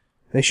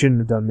 They shouldn't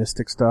have done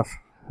mystic stuff.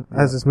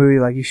 As this movie,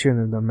 like, you shouldn't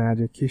have done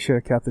magic. You should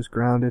have kept this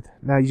grounded.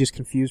 Now you just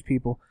confuse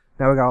people.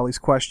 Now we got all these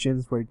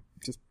questions where you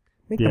just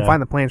make them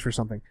find the plans for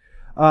something.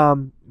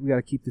 We got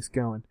to keep this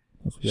going.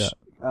 Yeah.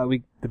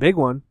 The big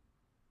one.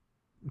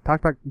 We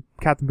talked about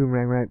Captain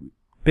Boomerang, right?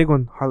 Big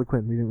one, Harley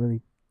Quinn. We didn't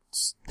really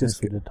Yes,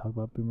 we did talk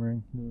about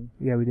Boomerang.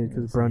 Yeah, we did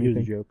because of Brony He was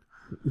thing. a joke.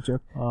 A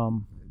joke.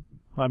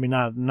 I mean,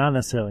 not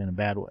necessarily in a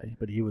bad way,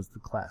 but he was the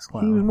class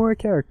clown. He was more a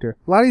character.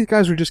 A lot of these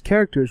guys were just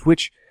characters,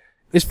 which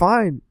is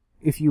fine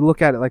if you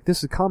look at it like this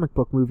is a comic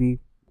book movie.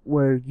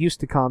 We're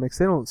used to comics.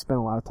 They don't spend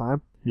a lot of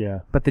time. Yeah.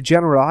 But the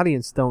general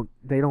audience don't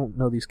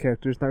know these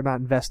characters. They're not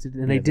invested,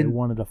 and They they didn't.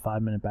 wanted a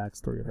 5-minute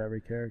backstory of every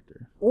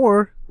character.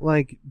 Or,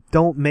 like,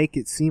 don't make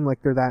it seem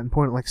like they're that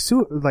important.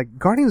 Like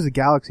Guardians of the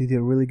Galaxy did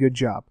a really good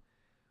job.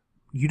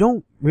 You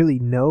don't really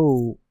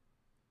know,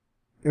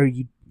 or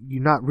you're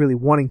not really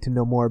wanting to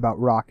know more about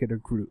Rocket or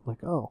Groot.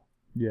 Like, oh.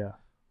 Yeah.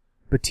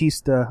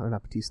 Drax.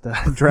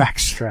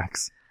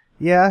 Drax.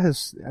 Yeah,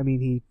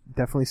 he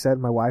definitely said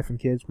my wife and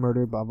kids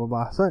murdered, blah, blah,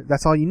 blah. So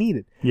that's all you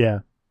needed.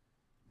 Yeah.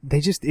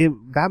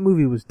 That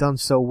movie was done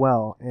so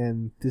well,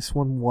 and this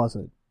one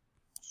wasn't.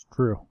 It's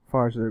true. As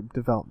far as their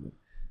development.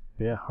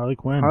 Yeah, Harley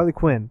Quinn. Harley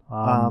Quinn.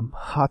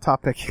 Hot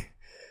topic.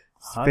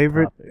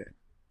 Favorite. Topic.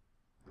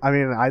 I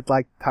mean, I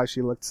liked how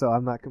she looked, so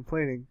I'm not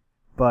complaining.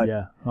 But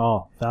yeah.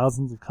 Oh,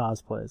 thousands of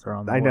cosplays are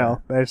on the way. I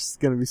know. There's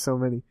going to be so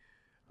many.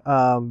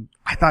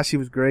 I thought she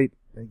was great.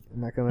 I'm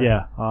not gonna.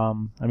 Yeah.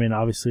 I mean,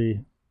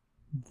 obviously,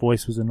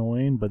 voice was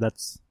annoying, but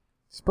that's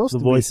supposed the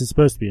to voice be. is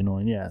supposed to be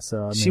annoying. Yeah.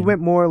 So She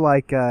went more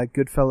like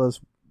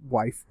Goodfellas'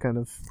 wife, kind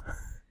of.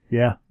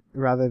 Yeah.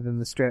 Rather than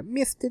the straight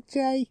Mr.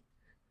 J.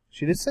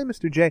 She did say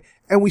Mr. J,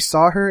 and we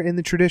saw her in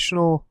the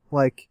traditional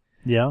like.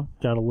 Yeah,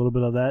 got a little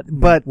bit of that,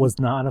 but was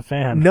not a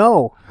fan.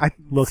 No, I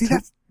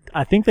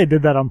think they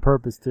did that on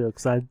purpose too,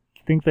 because I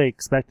think they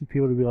expected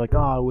people to be like, "Oh,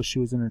 I wish she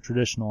was in her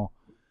traditional,"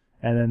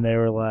 and then they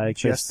were like,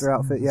 "Just her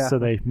outfit." Yeah, so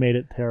they made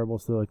it terrible.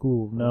 So they're like,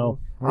 "Ooh, no."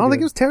 I don't think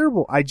it was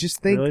terrible. I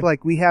just think Really?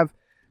 like we have.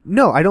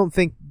 No, I don't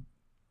think.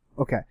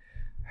 Okay,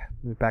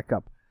 let me back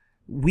up.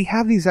 We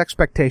have these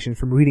expectations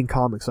from reading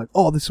comics, like,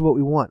 "Oh, this is what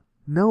we want."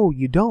 No,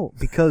 you don't,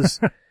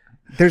 because.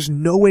 There's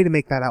no way to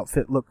make that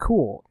outfit look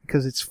cool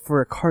because it's for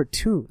a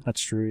cartoon.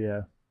 That's true,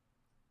 yeah.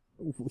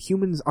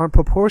 Humans aren't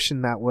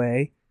proportioned that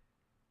way.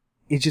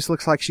 It just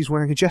looks like she's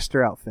wearing a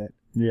jester outfit.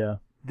 Yeah.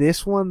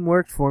 This one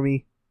worked for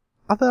me.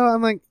 Although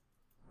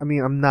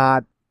I'm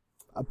not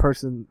a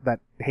person that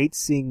hates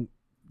seeing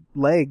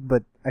leg,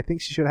 but I think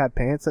she should have had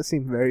pants. That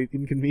seemed very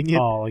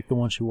inconvenient. Oh, like the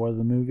one she wore to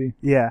the movie?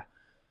 Yeah.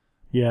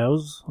 Yeah, it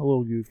was a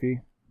little goofy,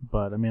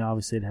 but I mean,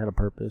 obviously it had a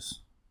purpose.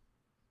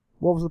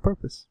 What was the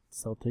purpose?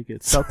 Sell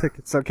tickets. Sell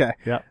tickets, okay.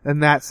 Yeah.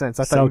 In that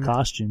sense. I Sell thought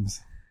costumes.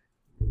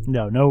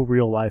 No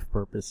real life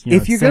purpose.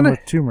 If you're same gonna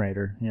with Tomb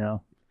Raider,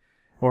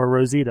 or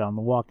Rosita on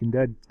The Walking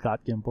Dead,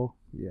 Scott Gimple.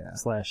 Yeah.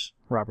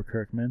 / Robert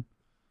Kirkman.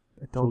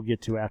 We'll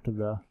get to after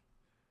the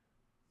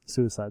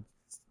suicide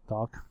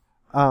talk.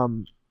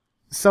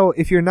 So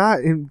if you're not,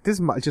 this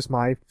is just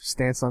my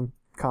stance on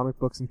comic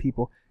books and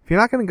people. If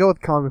you're not going to go with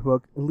a comic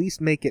book, at least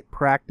make it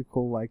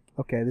practical. Like,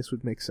 okay, this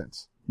would make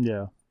sense.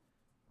 Yeah.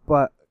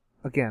 But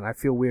again, I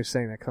feel weird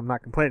saying that because I'm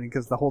not complaining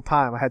because the whole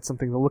time I had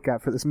something to look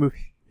at for this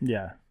movie.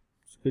 Yeah.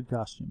 It's a good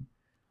costume.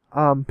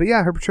 But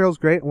yeah, her portrayal's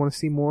great. I want to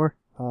see more.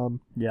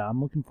 Yeah,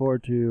 I'm looking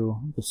forward to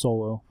the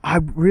Solo. I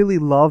really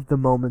love the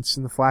moments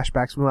in the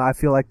flashbacks when I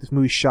feel like this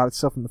movie shot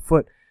itself in the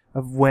foot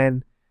of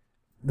when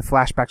the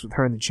flashbacks with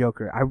her and the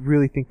Joker. I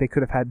really think they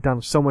could have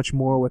done so much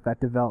more with that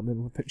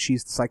development.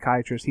 She's the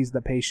psychiatrist, he's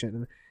the patient,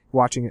 and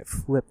watching it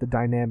flip the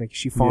dynamic.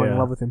 She falling in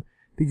love with him.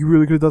 I think you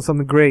really could have done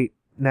something great.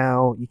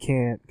 Now you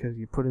can't because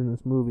you put it in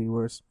this movie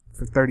where it's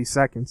for 30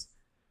 seconds.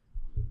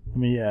 I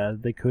mean, yeah,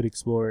 they could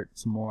explore it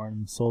some more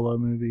in the Solo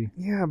movie.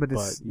 Yeah, but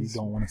you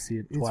don't want to see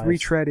it twice.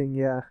 It's retreading,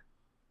 yeah.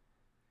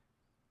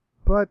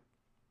 But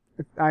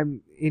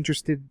I'm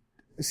interested.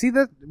 See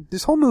that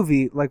this whole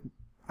movie, like,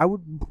 I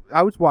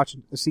would watch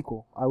a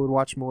sequel. I would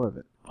watch more of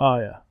it. Oh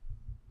yeah,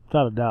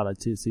 without a doubt,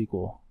 I'd see a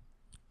sequel.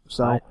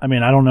 So I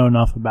mean, I don't know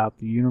enough about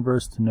the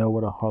universe to know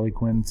what a Harley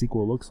Quinn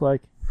sequel looks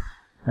like.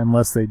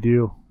 Unless they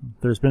do,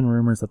 there's been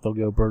rumors that they'll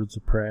go Birds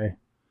of Prey,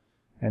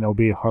 and it'll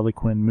be a Harley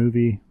Quinn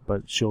movie,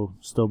 but she'll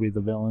still be the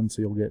villain,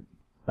 so you'll get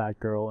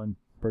Batgirl and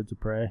Birds of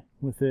Prey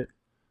with it.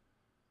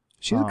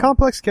 She's a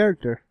complex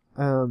character.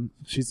 So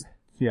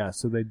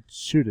they'd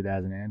shoot it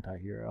as an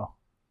anti-hero.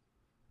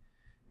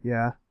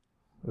 Yeah.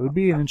 It would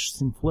be an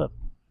interesting flip,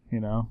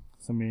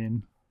 'cause, I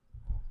mean,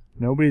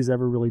 nobody's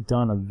ever really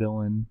done a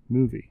villain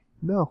movie.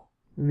 No.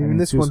 And I even mean,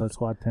 this Suicide one,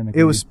 Squad technically.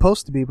 it was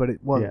supposed to be, but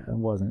it wasn't. Yeah, it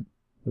wasn't.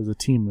 It was a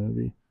team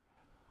movie.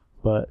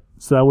 But,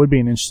 so that would be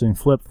an interesting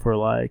flip for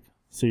like,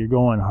 so you're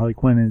going, Harley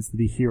Quinn is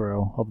the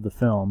hero of the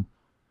film,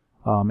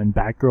 and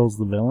Batgirl's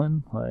the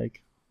villain?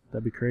 Like,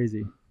 that'd be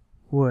crazy.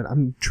 Would.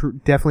 I'm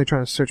definitely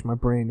trying to search my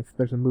brain if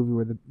there's a movie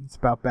where it's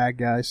about bad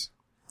guys.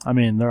 I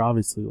mean, they're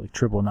obviously like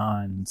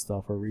 999 and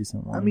stuff are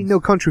recent ones. I mean, No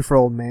Country for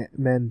Old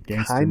Men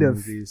Gangster kind of.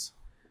 movies.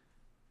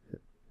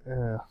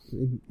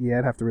 Yeah,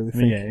 I'd have to really I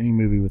think. mean, yeah, any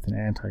movie with an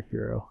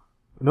anti-hero.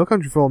 No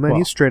Country for Old Men, Well,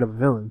 he's straight up a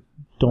villain.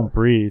 Don't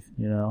breathe,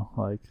 you know?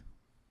 Like,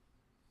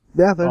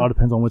 Yeah, it all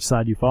depends on which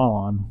side you fall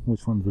on,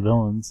 which one's the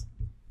villains.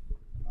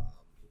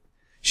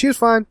 she was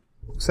fine.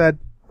 Said,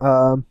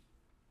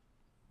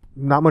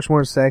 not much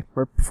more to say.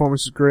 Her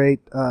performance is great.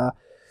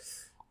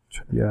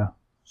 Yeah.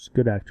 She's a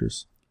good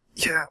actress.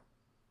 Yeah.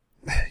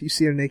 You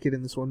see her naked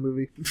in this one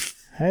movie.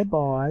 Hey,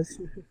 boys.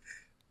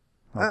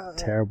 Oh,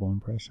 terrible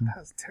impression.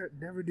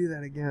 Never do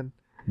that again.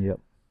 Yep.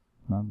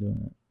 Not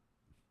doing it.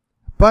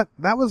 But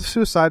that was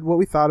Suicide, what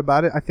we thought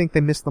about it. I think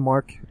they missed the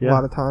mark a Yeah.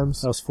 lot of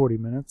times. That was 40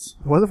 minutes.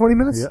 Was it 40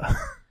 minutes? Yeah.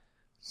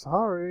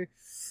 Sorry.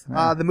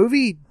 Yeah. The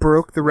movie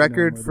broke the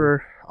record movie.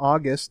 for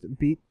August. It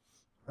beat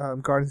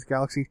Guardians of the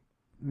Galaxy.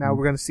 Now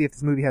we're going to see if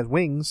this movie has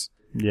wings.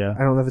 Yeah. I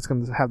don't know if it's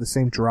going to have the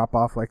same drop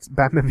off like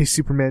Batman v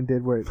Superman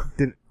did, where it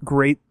did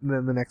great, and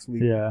then the next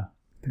week. Yeah.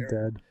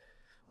 Dead.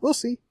 We'll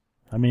see.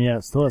 I mean, yeah,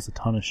 it still has a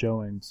ton of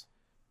showings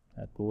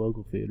at the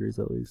local theaters,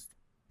 at least.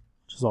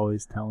 Which is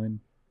always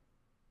telling.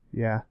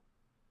 Yeah.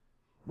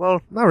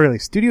 Well, not really.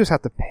 Studios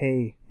have to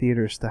pay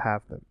theaters to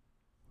have them.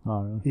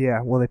 Oh, really?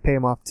 Yeah, well, they pay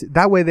them off.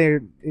 That way they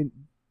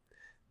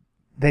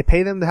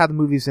pay them to have the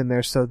movies in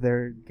there, so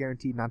they're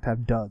guaranteed not to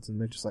have duds.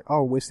 And they're just like,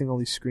 oh, wasting all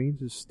these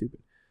screens is stupid.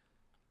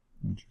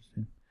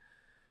 Interesting.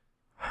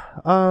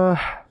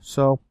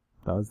 So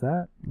That was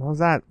that. that was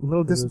that. A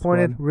little It was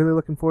disappointed. fun. Really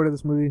looking forward to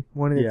this movie.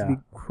 Wanted it to Yeah.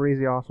 be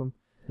crazy awesome.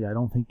 Yeah, I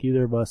don't think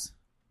either of us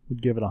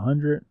would give it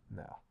 100,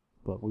 No.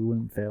 but we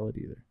wouldn't fail it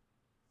either.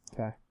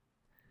 Okay.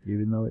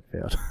 Even though it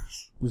failed.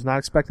 Was not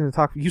expecting to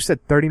talk. You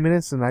said 30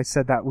 minutes, and I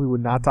said that we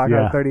would not talk Yeah.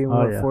 about 30 and we Oh,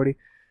 went yeah. 40.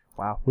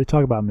 Wow. We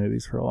talk about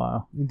movies for a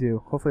while. You do.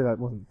 Hopefully that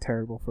wasn't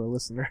terrible for a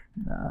listener.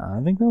 Nah,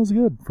 I think that was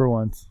good for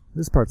once.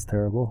 This part's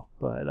terrible,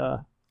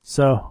 but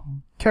so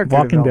Character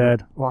Walking development.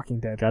 Dead. Walking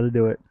Dead. got to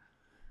do it.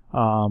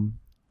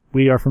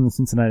 We are from the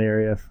Cincinnati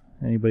area. If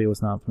anybody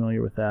was not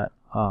familiar with that,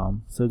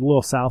 so a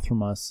little south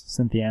from us,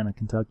 Cynthiana,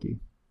 Kentucky,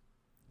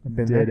 I've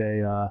been did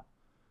there. a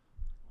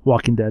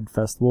Walking Dead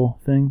festival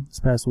thing this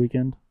past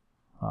weekend.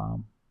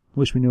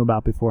 Wish we knew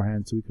about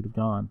beforehand, so we could have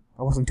gone.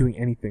 I wasn't doing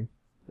anything.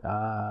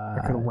 I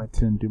coulda went.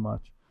 Didn't do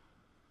much.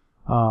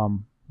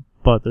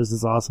 But there's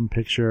this awesome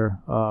picture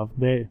of,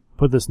 they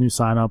put this new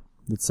sign up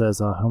that says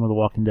Home of the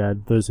Walking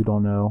Dead. Those who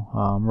don't know,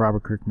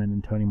 Robert Kirkman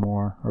and Tony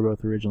Moore are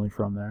both originally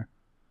from there.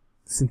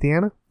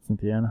 Cynthiana?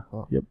 Cynthiana.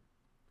 Oh. Yep.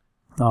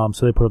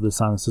 So they put up this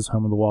sign that says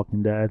Home of the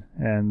Walking Dead,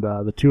 and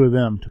the two of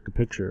them took a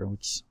picture,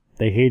 which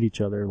they hate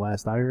each other,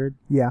 last I heard.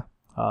 Yeah.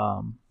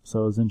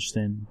 So it was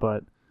interesting,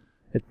 but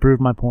it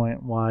proved my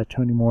point why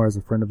Tony Moore is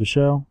a friend of the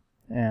show,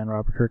 and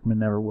Robert Kirkman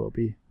never will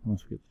be,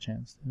 unless we get the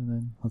chance. And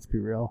then, let's be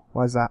real.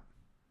 Why is that?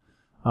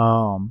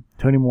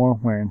 Tony Moore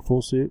wearing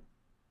full suit.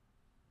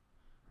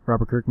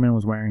 Robert Kirkman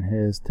was wearing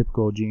his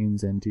typical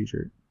jeans and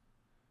t-shirt.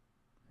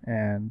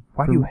 And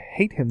Why do you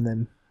hate him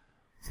then?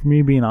 for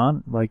me being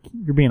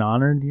you're being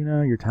honored, you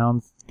know, your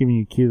town's giving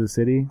you key to the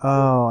city.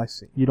 Oh, I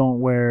see. You don't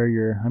wear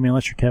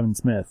unless you're Kevin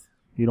Smith,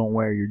 you don't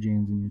wear your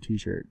jeans and your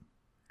t-shirt.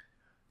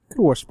 Could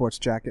have wore a sports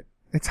jacket.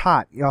 It's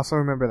hot. You also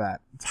remember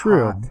that. It's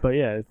True, hot. but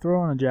yeah, throw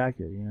on a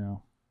jacket, you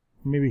know.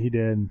 Maybe he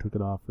did and took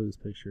it off for this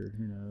picture,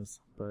 who knows,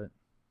 but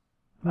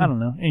I don't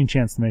know. Any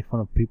chance to make fun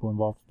of people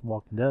involved with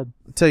Walking Dead?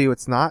 I'll tell you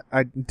it's not.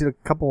 I did a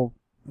couple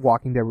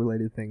Walking Dead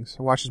related things.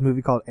 I watched this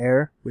movie called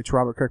Air, which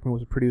Robert Kirkman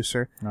was a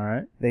producer.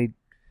 Alright. They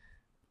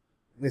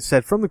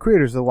said from the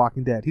creators of The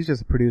Walking Dead. He's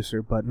just a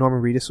producer, but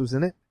Norman Reedus was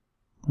in it.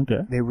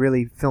 Okay. They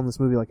really filmed this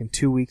movie like in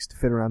 2 weeks to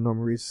fit around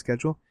Norman Reedus'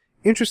 schedule.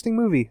 Interesting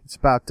movie. It's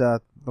about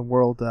the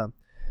world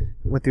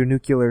went through a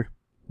nuclear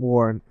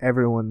war and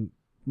everyone,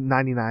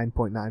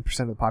 99.9%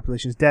 of the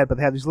population is dead, but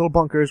they have these little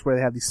bunkers where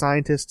they have these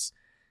scientists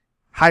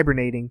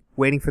hibernating,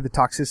 waiting for the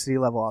toxicity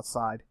level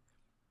outside.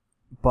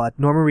 But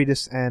Norman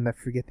Reedus, and I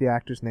forget the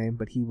actor's name,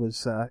 but he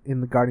was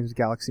in the Guardians of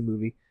the Galaxy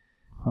movie.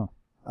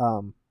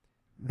 Huh.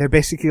 They're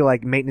basically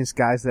like maintenance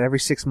guys that every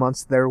 6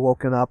 months they're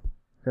woken up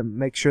to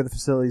make sure the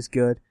facility's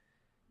good.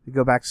 They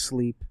go back to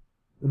sleep.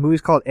 The movie's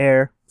called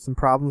Air. Some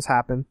problems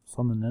happen. It's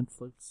on the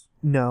Netflix,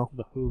 No,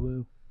 the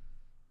Hulu.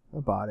 I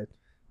bought it.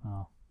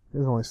 Oh. It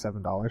was only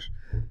 $7.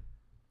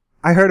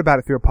 I heard about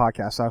it through a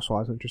podcast. That's why I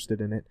was interested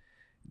in it.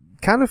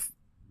 Kind of,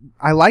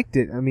 I liked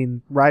it. I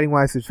mean, writing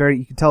wise, it's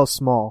you can tell it's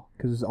small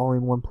because it's only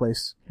in one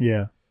place.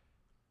 Yeah.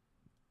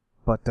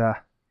 But, I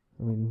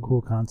mean,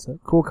 Cool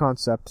concept. cool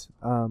concept.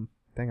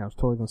 Dang, I was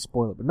totally going to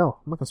spoil it, but no,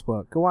 I'm not going to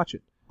spoil it. Go watch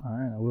it.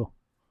 Alright, I will.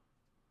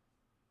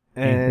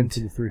 Anything And to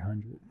the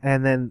 300.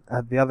 and then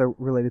the other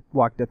related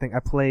Walking Dead thing, I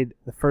played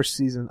the first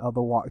season of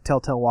the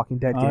Telltale Walking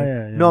Dead game. Oh,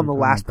 yeah, no, I'm the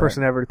we last talked about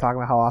person ever to talk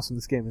about how awesome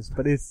this game is,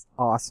 but it's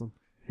awesome.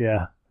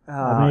 Yeah.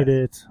 I made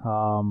it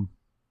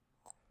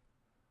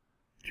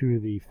to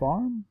the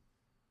farm.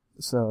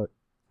 So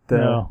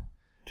No,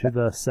 to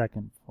the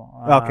second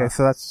farm. Okay,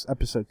 so that's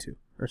episode 2.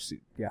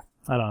 Yeah.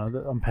 I don't know.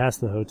 I'm past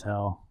the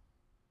hotel,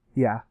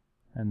 Yeah.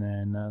 and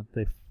then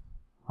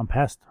I'm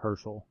past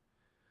Herschel,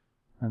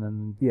 and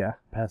then Yeah.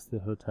 past the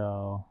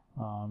hotel,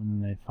 and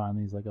then they find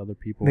these like other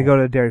people. They go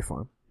to the dairy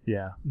farm.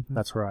 Yeah,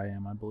 that's where I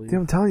am, I believe. Dude,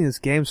 I'm telling you, this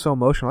game's so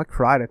emotional. I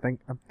cried,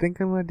 I'm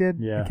thinking I did.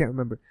 Yeah. I can't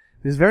remember.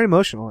 It was very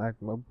emotional. I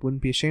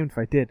wouldn't be ashamed if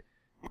I did.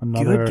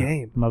 Another Good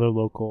game. Another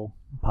local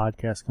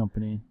podcast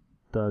company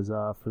does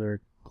for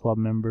their club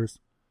members.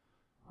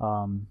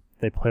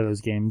 They play those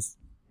games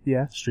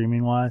Yeah.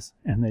 streaming wise,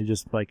 and they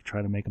just like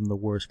try to make them the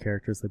worst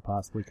characters they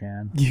possibly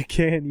can. You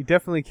can. You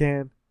definitely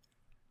can.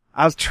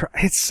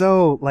 It's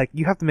so, like,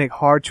 you have to make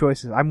hard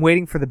choices. I'm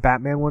waiting for the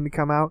Batman one to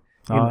come out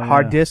in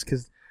hard disc,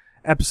 because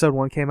episode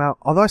 1 came out.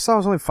 Although I saw it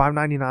was only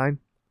 $5.99.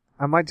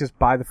 I might just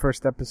buy the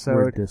first episode.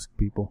 We're disc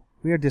people.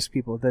 We are disc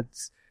people.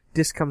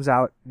 Disc comes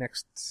out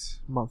next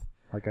month.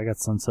 Like I got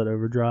Sunset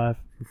Overdrive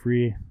for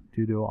free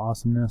due to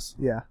awesomeness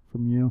Yeah.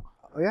 from you.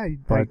 Oh, yeah.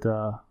 But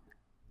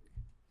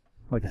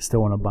like I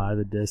still want to buy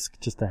the disc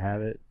just to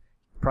have it.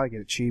 Probably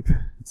get it cheap.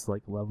 It's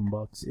like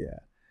 $11. Yeah.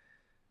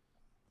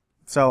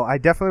 So I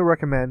definitely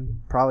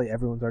recommend. Probably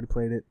everyone's already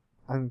played it.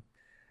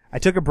 I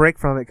took a break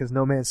from it because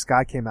No Man's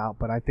Sky came out,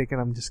 but I'm thinking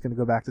I'm just going to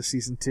go back to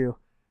Season 2.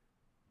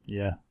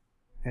 Yeah.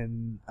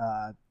 And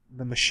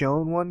the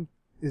Michonne one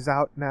is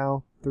out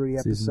now, 3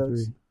 episodes.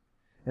 Season 3.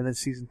 And then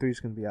Season 3 is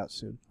going to be out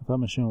soon. I thought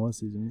Machine was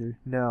Season 3.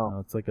 No,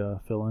 It's like a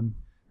fill-in.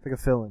 it's like a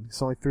fill-in.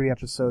 It's only 3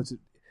 episodes.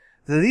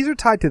 These are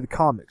tied to the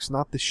comics,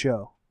 not the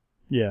show.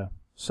 Yeah.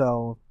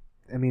 So,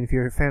 I mean, if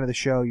you're a fan of the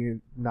show, you're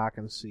not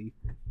going to see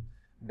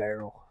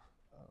Daryl.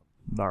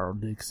 Darryl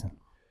Dixon.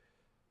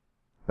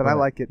 But I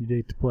like it. You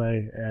get to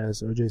play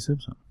as O.J.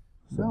 Simpson.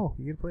 No,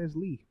 you get to play as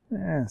Lee.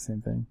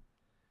 Same thing.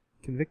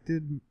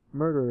 Convicted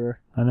murderer.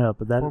 I know,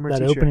 but that Former that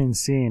teacher. opening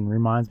scene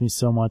reminds me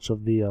so much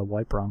of the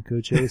White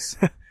Bronco chase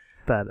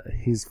that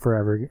he's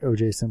forever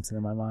O.J. Simpson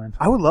in my mind.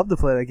 I would love to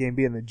play that game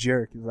being the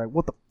jerk. He's like,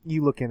 what the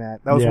you looking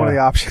at? That was one of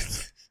Yeah. the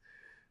options.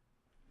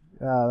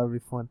 That would be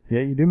fun.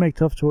 Yeah, you do make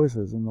tough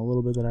choices in the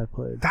little bit that I've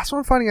played. That's what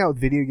I'm finding out with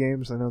video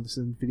games. I know this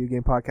is a video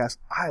game podcast.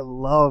 I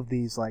love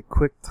these, like,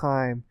 quick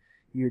time,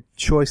 your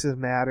choices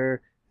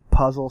matter,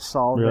 puzzle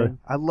solving. Really?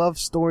 I love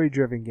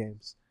story-driven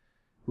games,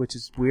 which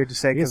is weird to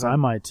say I guess because I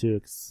might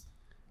too. 'Cause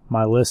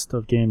my list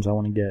of games I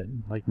want to get,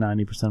 like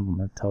 90% of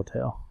them are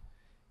Telltale.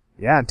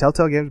 yeah, and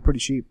Telltale games are pretty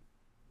cheap.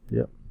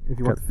 Yep. If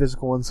you want the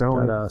physical ones,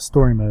 Got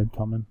story mode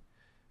coming.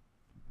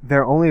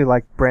 they're only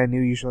like brand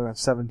new, usually around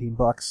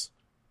 $17.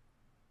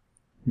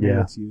 Maybe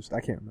Yeah. it's used.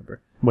 I can't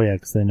remember. Well, yeah,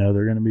 because they know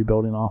they're going to be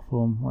building off of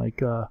them.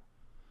 Like,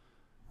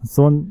 it's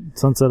the one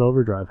Sunset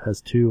Overdrive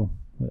has 2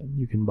 that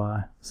you can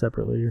buy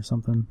separately or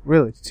something.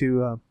 Really, it's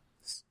 2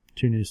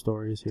 2 new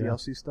stories, yeah.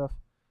 DLC stuff.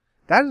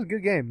 That is a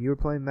good game. You were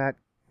playing that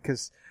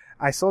because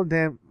I sold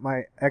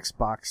my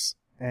Xbox,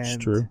 and It's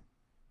true.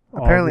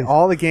 apparently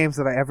all the games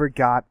that I ever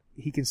got,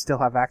 he can still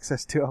have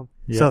access to them.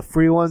 Yeah. So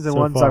free ones and So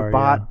ones far, I've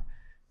bought. yeah.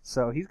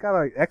 So he's got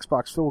an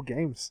Xbox full of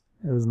games.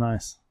 It was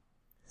nice.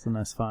 It's a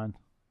nice find.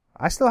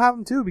 I still have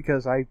them too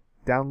because I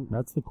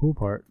That's the cool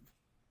part.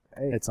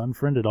 hey, It's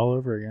unfriended all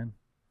over again.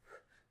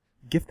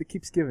 gift that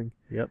keeps giving.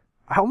 Yep.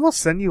 I almost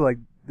send you like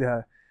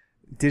the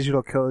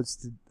digital codes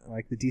to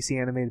like the DC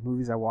animated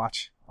movies I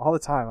watch all the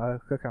time. I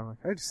click on like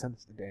I just send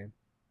this to Dan,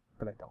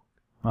 but I don't.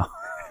 Oh,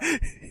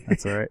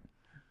 that's all right.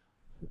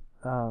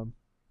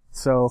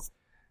 So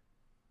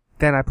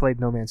then I played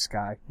No Man's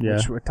Sky, Yeah.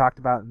 which we talked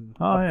about in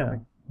Oh, yeah.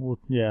 upcoming. Well,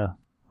 yeah.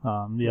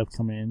 The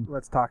upcoming.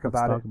 Let's talk Let's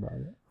about talk it. about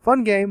it.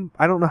 Fun game.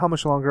 I don't know how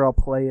much longer I'll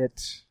play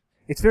it.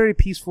 It's very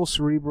peaceful,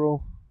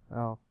 cerebral.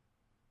 Oh,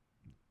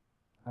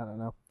 I don't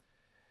know.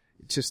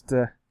 It's just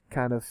a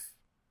kind of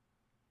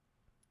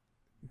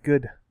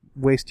good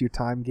waste your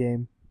time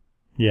game.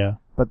 Yeah.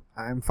 But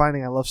I'm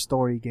finding I love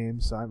story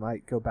games, so I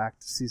might go back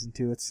to Season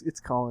 2. It's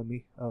calling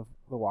me of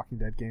the Walking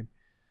Dead game.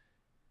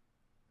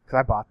 Because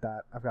I bought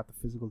that. I've got the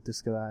physical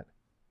disc of that.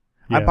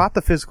 Yeah. I bought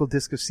the physical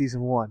disc of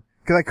Season 1.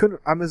 Because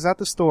I was at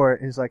the store,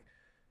 and it's like,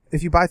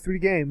 if you buy 3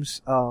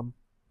 games, you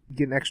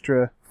get an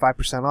extra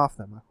 5% off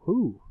them. Like,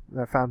 ooh. And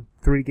I found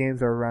 3 games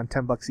that are around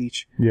 $10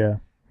 each. Yeah.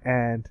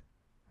 And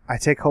I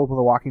take hold of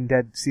the Walking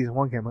Dead Season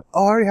 1 game. I'm like,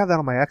 oh, I already have that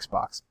on my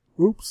Xbox.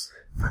 Oops.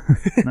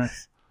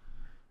 Nice.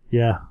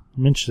 Yeah.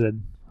 I'm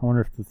interested. I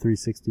wonder if the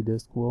 360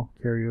 disc will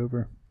carry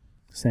over.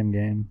 Same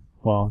game.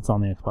 Well, it's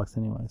on the Xbox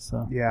anyway,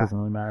 so Yeah. it doesn't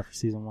really matter for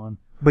Season 1.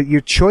 But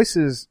your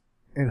choices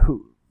and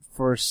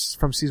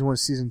from Season 1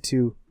 to Season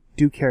 2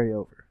 do carry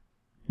over.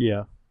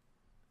 Yeah.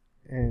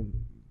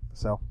 And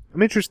so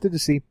I'm interested to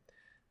see.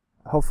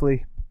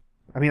 Hopefully,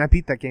 I mean, I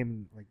beat that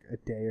game in like a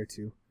day or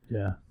 2.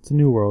 Yeah. It's a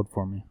new world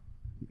for me.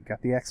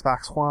 Got the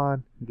Xbox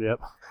One. Yep.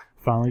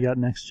 Finally got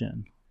next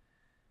gen.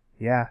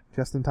 Yeah,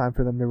 just in time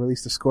for them to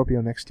release the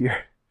Scorpio next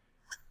year.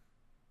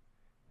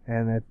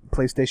 And the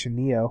PlayStation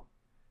Neo.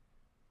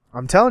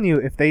 I'm telling you,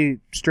 if they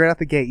straight out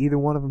the gate, either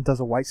one of them does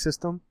a white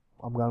system,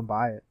 I'm gonna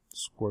buy it.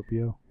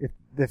 Scorpio. If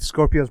if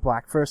Scorpio's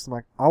black first, I'm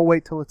like, I'll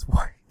wait till it's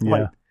white.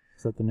 Yeah.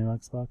 Is that the new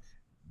Xbox?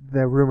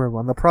 The rumored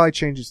one. They'll probably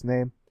change its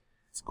name.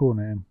 It's a cool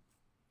name.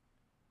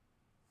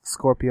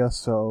 Scorpio,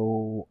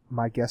 so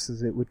my guess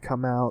is it would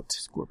come out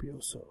Scorpio,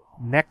 so.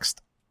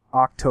 next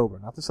October.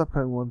 Not this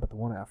upcoming one, but the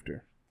one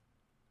after.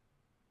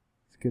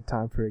 It's a good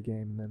time for a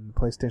game. And then the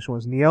PlayStation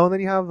one's Neo, and then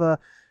you have the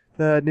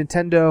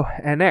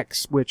Nintendo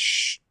NX,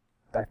 which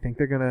I think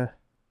they're gonna...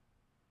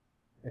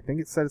 I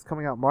think it said it's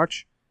coming out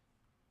March.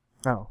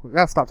 Oh, we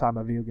gotta stop talking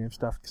about video game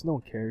stuff, because no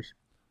one cares.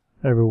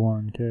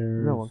 Everyone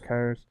cares. No one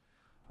cares.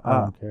 I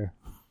don't care.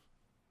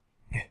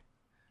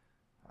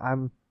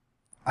 I'm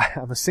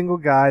a single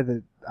guy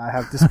that I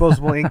have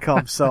disposable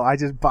income, so I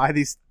just buy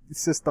these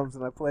systems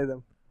and I play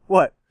them.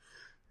 What?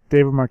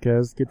 David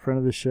Marquez, good friend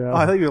of the show. Oh,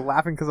 I thought you were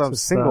laughing because I'm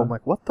single. I'm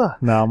like, what the?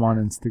 No, I'm on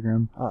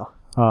Instagram.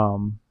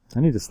 Oh. I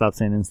need to stop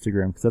saying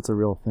Instagram because that's a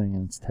real thing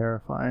and it's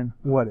terrifying.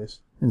 What is?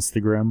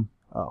 Instagram.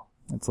 Oh.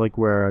 It's like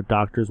where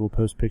doctors will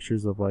post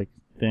pictures of like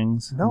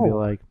things. No. And be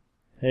like,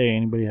 hey,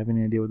 anybody have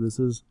any idea what this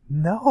is?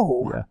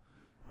 No. Yeah.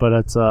 But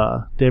it's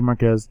Dave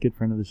Marquez, good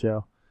friend of the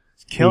show.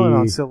 He's killing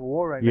on Civil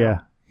War right now. Yeah.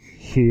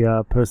 He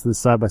posted this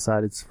side by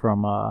side. It's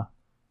from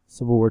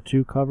Civil War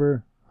II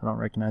cover. I don't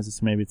recognize it,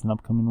 so maybe it's an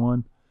upcoming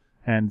one.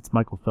 And it's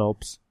Michael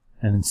Phelps.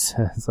 And it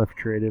says, I've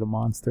created a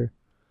monster.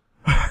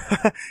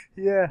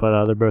 Yeah.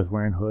 But they're both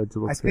wearing hoods. It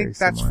looks I think very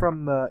that's similar.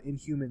 from the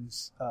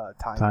Inhumans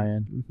tie-in.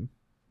 Tie-in. Mm-hmm.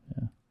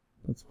 Yeah.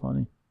 That's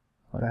funny.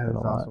 I like That that is a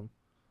lot. awesome.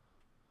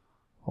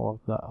 I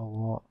like that a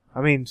lot.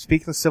 I mean,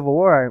 speaking of Civil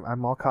War,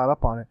 I'm all caught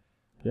up on it.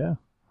 Yeah.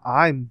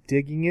 I'm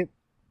digging it.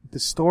 The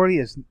story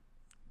is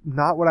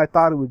not what I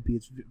thought it would be.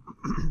 It's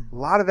a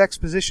lot of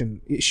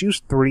exposition.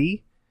 Issues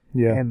 3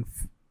 Yeah. and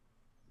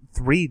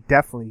 3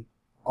 definitely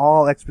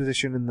all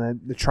exposition in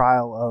the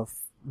trial of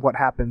what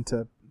happened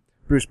to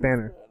Bruce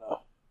Banner.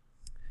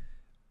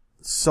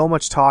 So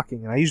much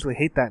talking, and I usually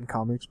hate that in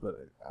comics, but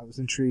I was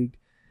intrigued.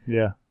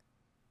 Yeah.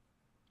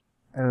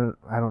 And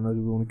I don't know, do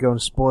we want to go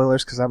into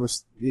spoilers? Because that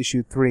was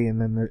issue 3, and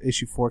then the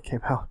issue 4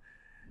 came out.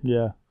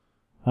 Yeah.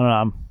 I don't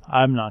know.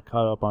 I'm not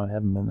caught up on it. I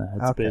haven't been in the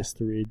headspace Okay.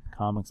 to read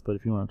comics, but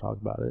if you want to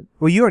talk about it.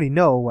 Well, you already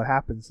know what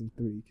happens in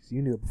 3, because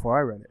you knew it before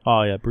I read it.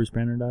 Oh, yeah. Bruce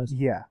Banner dies?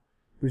 Yeah.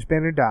 Bruce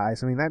Banner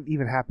dies. I mean, that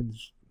even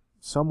happens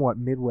somewhat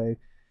midway,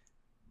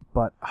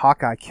 but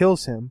Hawkeye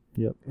kills him.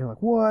 Yep. You're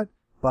like, what?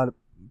 But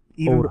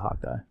even Old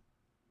Hawkeye.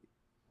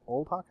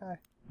 Old Hawkeye?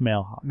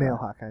 Male Hawkeye. Male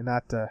Hawkeye,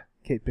 not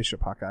Kate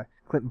Bishop Hawkeye.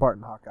 Clinton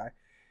Barton Hawkeye.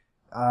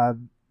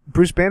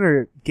 Bruce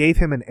Banner gave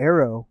him an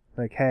arrow,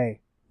 like,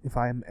 hey, if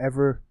I am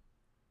ever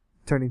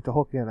turning to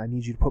Hulk again, I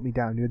need you to put me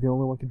down. You're the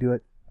only one who can do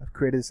it. I've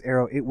created this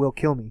arrow. It will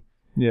kill me.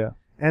 Yeah.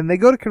 And they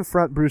go to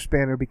confront Bruce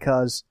Banner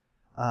because,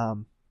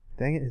 dang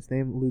it, his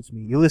name eludes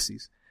me.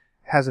 Ulysses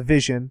has a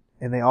vision,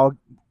 and they all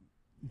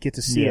get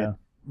to see it,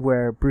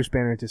 where Bruce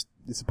Banner just,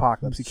 this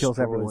apocalypse. He kills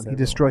everyone. He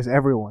destroys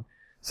everyone.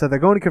 So they're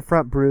going to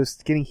confront Bruce,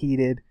 it's getting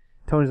heated.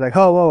 Tony's like,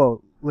 oh,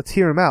 whoa, let's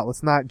hear him out.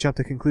 Let's not jump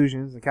to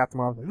conclusions. And Captain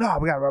Marvel's like, no,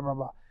 we got blah, blah,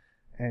 blah.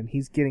 And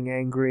he's getting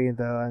angry, and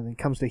then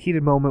comes to a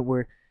heated moment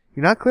where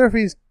you're not clear if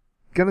he's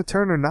going to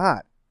turn or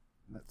not.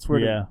 That's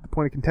where the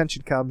point of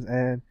contention comes,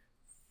 and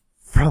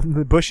from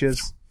the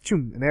bushes,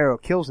 choom, an arrow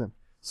kills him.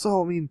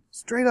 So, I mean,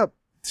 straight up,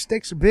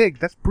 stakes are big.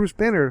 That's Bruce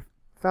Banner,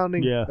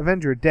 founding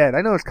Avenger, dead.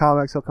 I know it's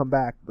comics, he'll come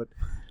back, but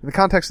in the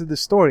context of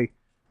this story,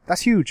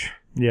 that's huge.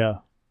 Yeah.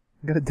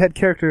 You got a dead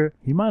character.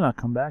 He might not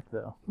come back,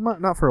 though.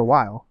 Not for a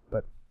while,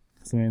 but...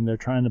 I mean, they're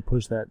trying to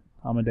push that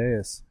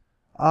Amadeus.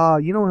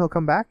 You know when he'll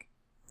come back?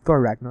 Thor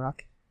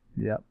Ragnarok.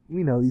 Yep.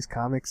 We know these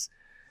comics.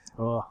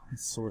 Oh,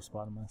 it's a sore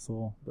spot in my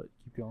soul, but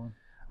keep going.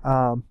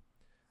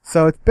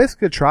 So it's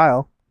basically a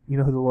trial. You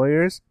know who the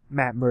lawyer is?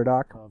 Matt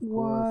Murdock. Of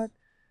course.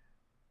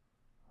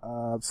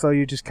 What? So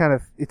you just kind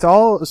of... It's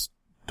all a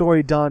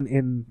story done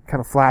in kind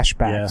of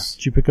flashbacks. Yeah.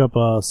 Did you pick up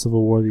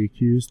Civil War the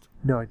Accused?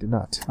 No, I did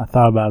not. I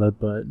thought about it,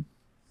 but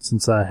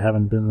since I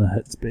haven't been in the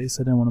headspace,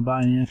 I didn't want to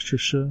buy any extra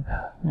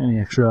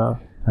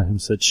I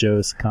said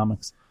shows,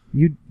 comics.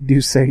 You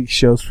do say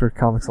shows for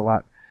comics a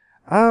lot.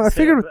 I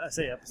figured... I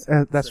say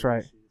episodes. That's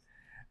right.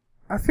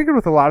 I figured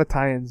with a lot of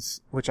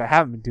tie-ins, which I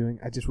haven't been doing,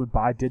 I just would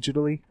buy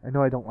digitally. I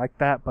know I don't like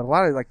that, but a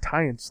lot of like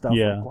tie-in stuff,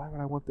 like, why would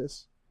I want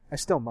this? I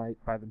still might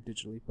buy them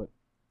digitally, but...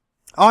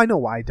 Oh, I know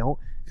why I don't.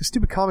 Because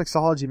stupid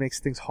Comixology makes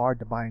things hard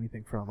to buy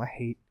anything from.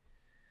 I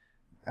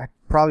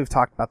probably have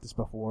talked about this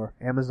before.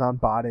 Amazon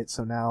bought it,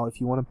 so now if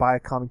you want to buy a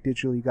comic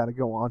digitally, you got to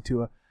go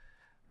onto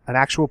an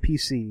actual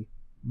PC,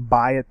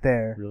 buy it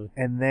there,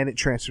 and then it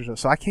transfers over.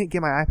 So I can't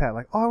get my iPad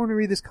like, oh, I want to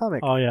read this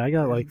comic. Oh, yeah, I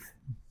got like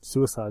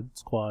Suicide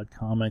Squad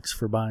comics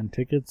for buying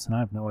tickets, and I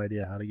have no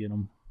idea how to get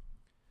them.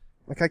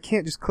 Like, I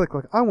can't just click,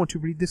 like, I want to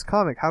read this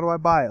comic. How do I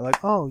buy it?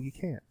 Like, oh, you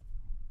can't.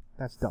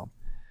 That's dumb.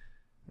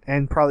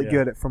 And probably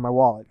good at for my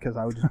wallet, because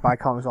I would just buy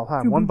comics all the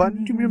time. One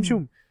button,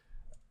 shoot.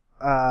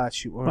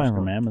 Shoot. What Buy them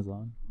from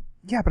Amazon.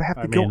 Yeah, but I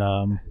have to go.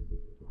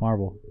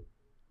 Marvel.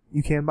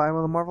 You can buy them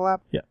on the Marvel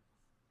app? Yeah.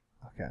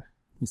 Okay.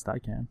 At least I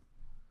can.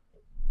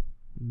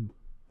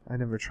 I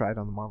never tried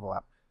on the Marvel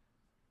app.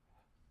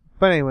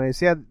 But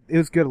anyways, yeah, it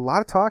was good. A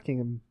lot of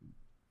talking.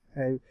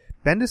 And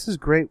Bendis is a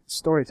great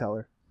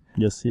storyteller.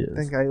 Yes, he is.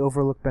 I think I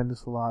overlook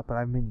Bendis a lot, but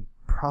I mean,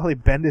 probably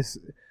Bendis,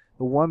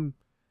 the one...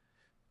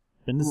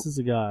 Bendis is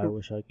a guy I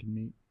wish I could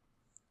meet.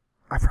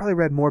 I probably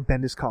read more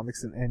Bendis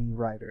comics than any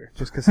writer,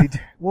 just because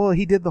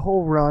he did the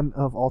whole run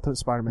of Ultimate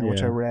Spider-Man,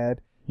 which I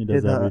read. He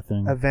does did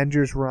everything. The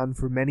Avengers run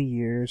for many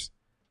years.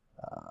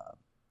 I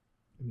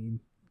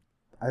mean,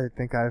 I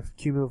think I've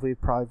cumulatively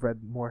probably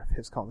read more of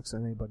his comics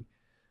than anybody.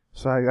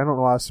 So I don't know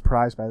why I was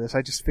surprised by this.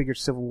 I just figured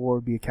Civil War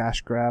would be a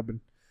cash grab,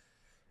 and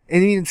I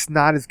mean, it's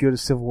not as good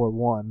as Civil War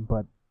 1,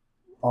 but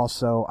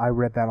also I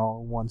read that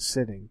all in one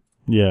sitting.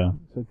 Yeah.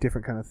 So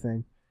different kind of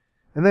thing.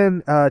 And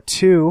then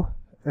 2,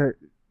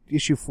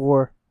 issue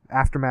 4,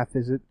 Aftermath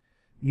Visit.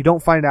 You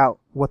don't find out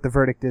what the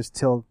verdict is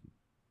till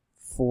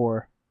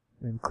 4,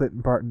 and Clinton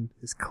Barton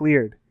is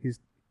cleared. He's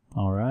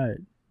all right.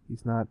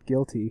 He's not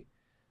guilty.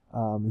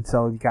 And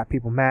so you got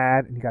people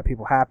mad and you got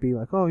people happy,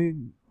 like, oh,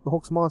 the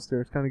Hulk's a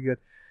monster. It's kind of good.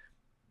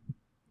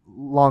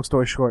 Long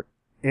story short,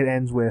 it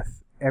ends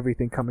with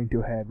everything coming to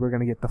a head. We're going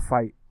to get the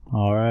fight.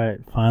 All right.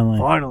 Finally.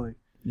 Finally.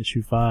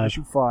 Issue 5.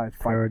 Issue 5.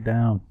 Tear it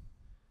down.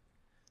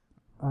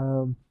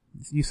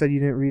 You said you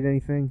didn't read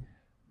anything?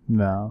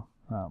 No.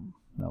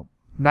 Nope.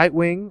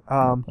 Nightwing.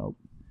 Nope.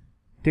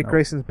 Dick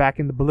Grayson's back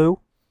in the blue.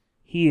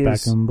 He is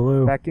back in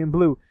blue. Back in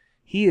blue.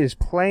 He is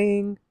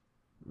playing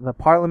the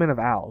Parliament of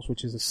Owls,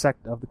 which is a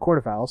sect of the Court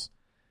of Owls,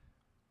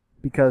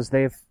 because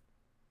they've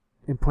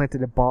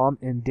implanted a bomb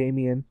in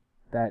Damien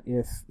that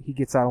if he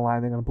gets out of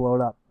line, they're going to blow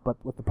it up. But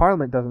what the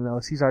Parliament doesn't know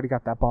is he's already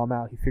got that bomb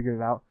out. He figured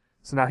it out.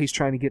 So now he's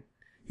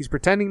he's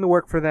pretending to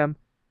work for them,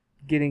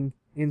 getting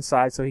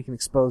inside so he can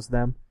expose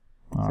them.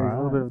 So he's a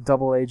little bit of a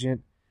double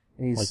agent.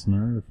 And he's like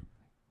Nerve.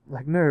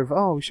 Like Nerve.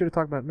 Oh, we should have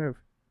talked about Nerve.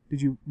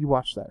 Did you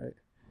watch that, right?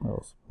 That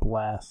was a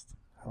blast.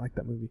 I like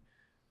that movie.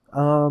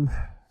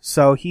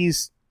 So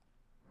he's,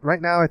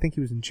 right now I think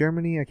he was in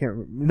Germany. I can't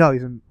remember. No,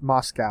 he's in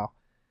Moscow.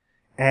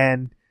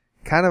 And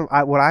kind of,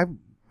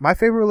 my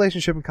favorite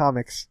relationship in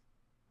comics,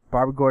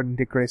 Barbara Gordon and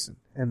Dick Grayson.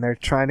 And they're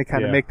trying to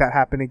kind of make that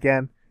happen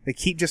again. They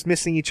keep just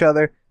missing each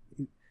other.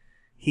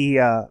 He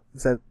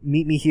said,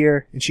 meet me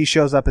here. And she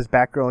shows up as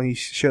Batgirl and he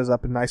shows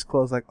up in nice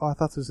clothes like, oh, I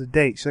thought this was a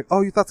date. She's like,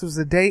 oh, you thought this was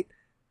a date?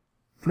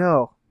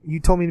 No. You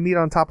told me to meet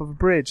on top of a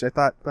bridge. I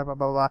thought blah, blah,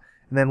 blah, blah.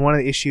 And then one of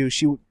the issues,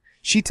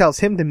 she tells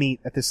him to meet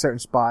at this certain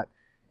spot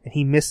and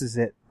he misses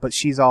it, but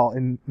she's all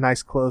in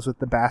nice clothes with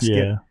the basket.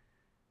 Yeah.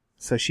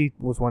 So she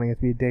was wanting it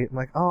to be a date. I'm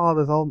like, oh,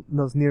 there's all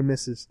those near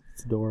misses.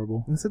 It's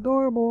adorable. It's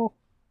adorable.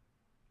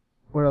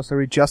 What else are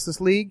we? Justice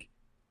League?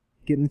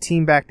 Getting the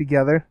team back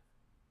together.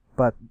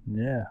 But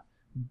yeah,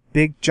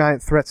 big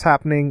giant threats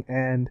happening,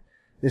 and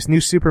this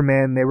new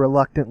Superman, they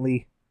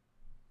reluctantly,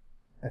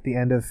 at the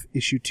end of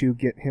issue 2,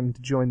 get him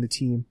to join the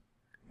team.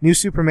 New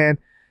Superman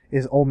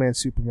is old man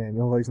Superman,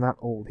 although he's not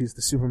old. He's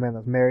the Superman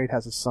that's married,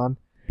 has a son.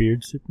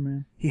 Beard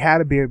Superman? He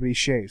had a beard, but he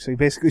shaved, so he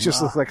basically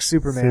just looks like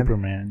Superman.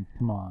 Superman,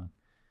 come on.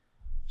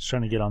 Just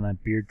trying to get on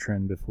that beard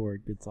trend before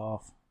it gets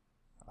off.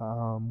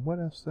 What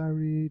else did I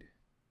read?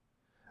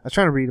 I was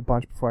trying to read a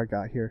bunch before I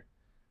got here.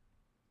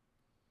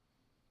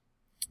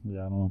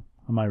 Yeah, I don't know.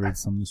 I might read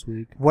some this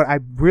week. What I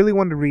really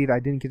wanted to read, I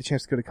didn't get a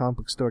chance to go to comic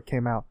book store,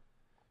 came out.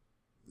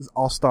 Is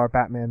All-Star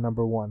Batman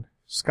 #1.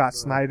 Scott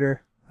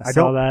Snyder. I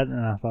saw that and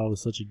I thought it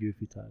was such a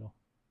goofy title.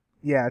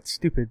 Yeah, it's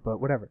stupid,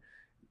 but whatever.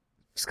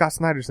 Scott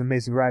Snyder's an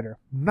amazing writer.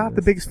 Not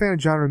the biggest fan of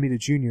John Romita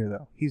Jr.,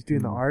 though. He's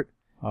doing the art.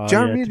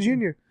 John Romita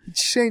Jr. He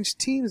changed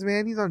teams,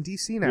 man. He's on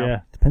DC now.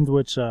 Yeah, depends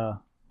which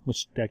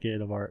decade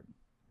of art.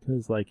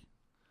 Because, like,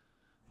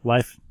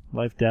 Life,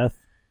 Death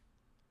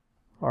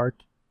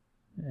art,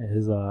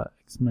 his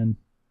X-Men,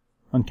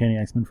 Uncanny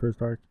X-Men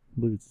first art. I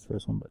believe it's his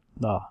first one,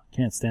 but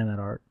can't stand that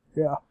art.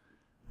 Yeah.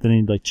 Then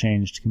he, like,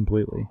 changed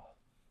completely.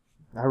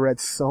 I read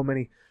so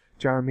many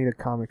John Romita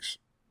comics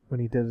when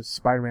he did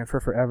Spider-Man for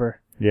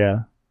Forever.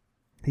 Yeah.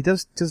 He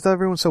does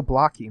everyone so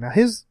blocky. Now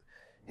his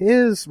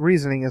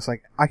reasoning is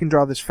like, I can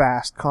draw this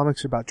fast.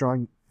 Comics are about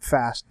drawing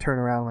fast, turn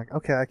around. Like,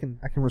 okay, I can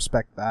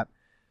respect that.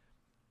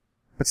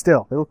 But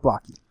still, they look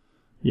blocky.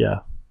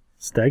 Yeah.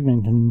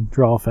 Stegman can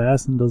draw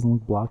fast and doesn't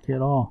look blocky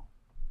at all.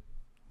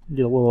 You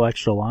get a little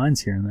extra lines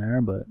here and there,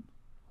 but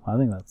I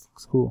think that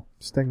looks cool.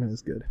 Stegman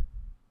is good.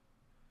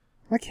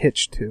 I like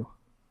Hitch too.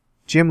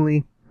 Jim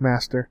Lee,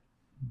 master.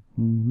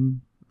 Mm-hmm.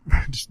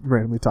 Just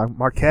randomly talking.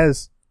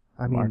 Marquez.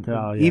 I mean,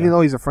 yeah. Even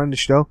though he's a friend of the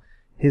show,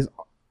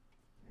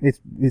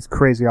 it's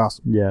crazy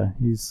awesome. Yeah,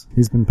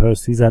 he's been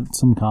posting. He's at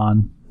some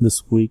con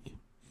this week,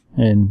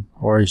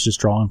 or he's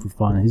just drawing for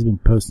fun. He's been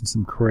posting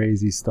some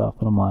crazy stuff,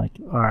 and I'm like,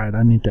 all right,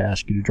 I need to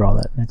ask you to draw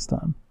that next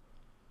time.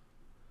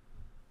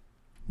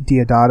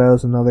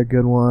 Diodado's another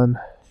good one.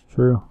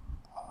 True.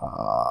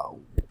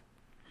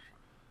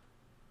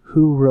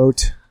 Who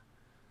wrote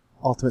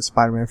Ultimate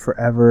Spider-Man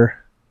Forever?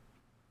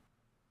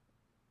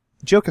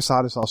 Joe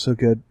Quesada's also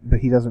good, but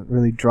he doesn't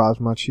really draw as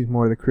much. He's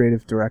more the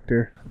creative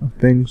director of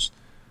things.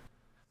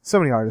 So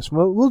many artists.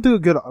 We'll do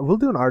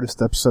an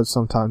artist episode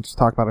sometime to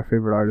talk about our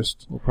favorite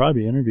artists. We'll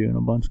probably be interviewing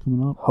a bunch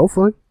coming up.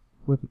 Hopefully.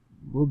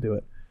 We'll do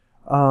it.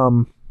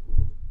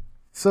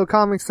 So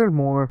comics, there's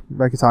more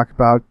I could talk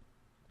about,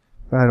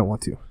 but I don't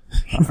want to.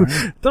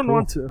 Don't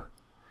want to.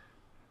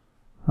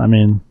 I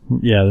mean,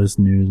 yeah, there's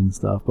news and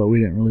stuff, but we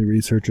didn't really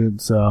research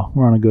it, so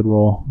we're on a good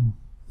roll.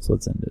 So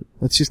let's end it.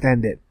 Let's just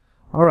end it.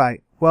 All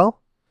right. Well,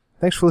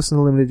 thanks for listening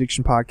to the Limited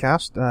Addiction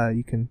Podcast.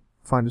 You can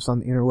find us on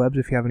the interwebs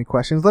if you have any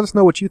questions. Let us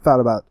know what you thought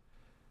about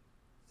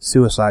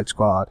Suicide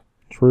Squad.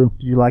 True.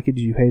 Did you like it?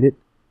 Did you hate it?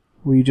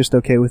 Were you just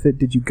okay with it?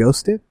 Did you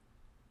ghost it?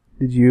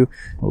 Did you...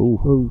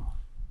 Oh.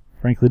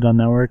 Frankly Done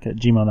Network at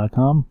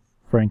gmail.com.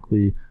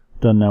 Frankly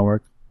Done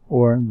Network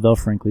or The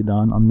Frankly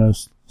Done on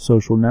most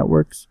social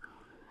networks.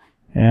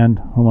 And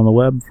I'm on the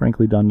web,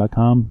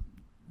 franklydone.com.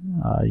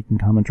 You can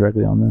comment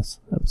directly on this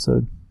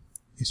episode.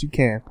 Yes, you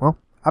can. Well,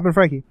 I've been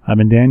Frankie. I've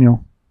been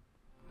Daniel.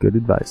 Good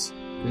advice.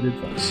 Good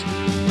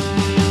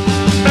advice.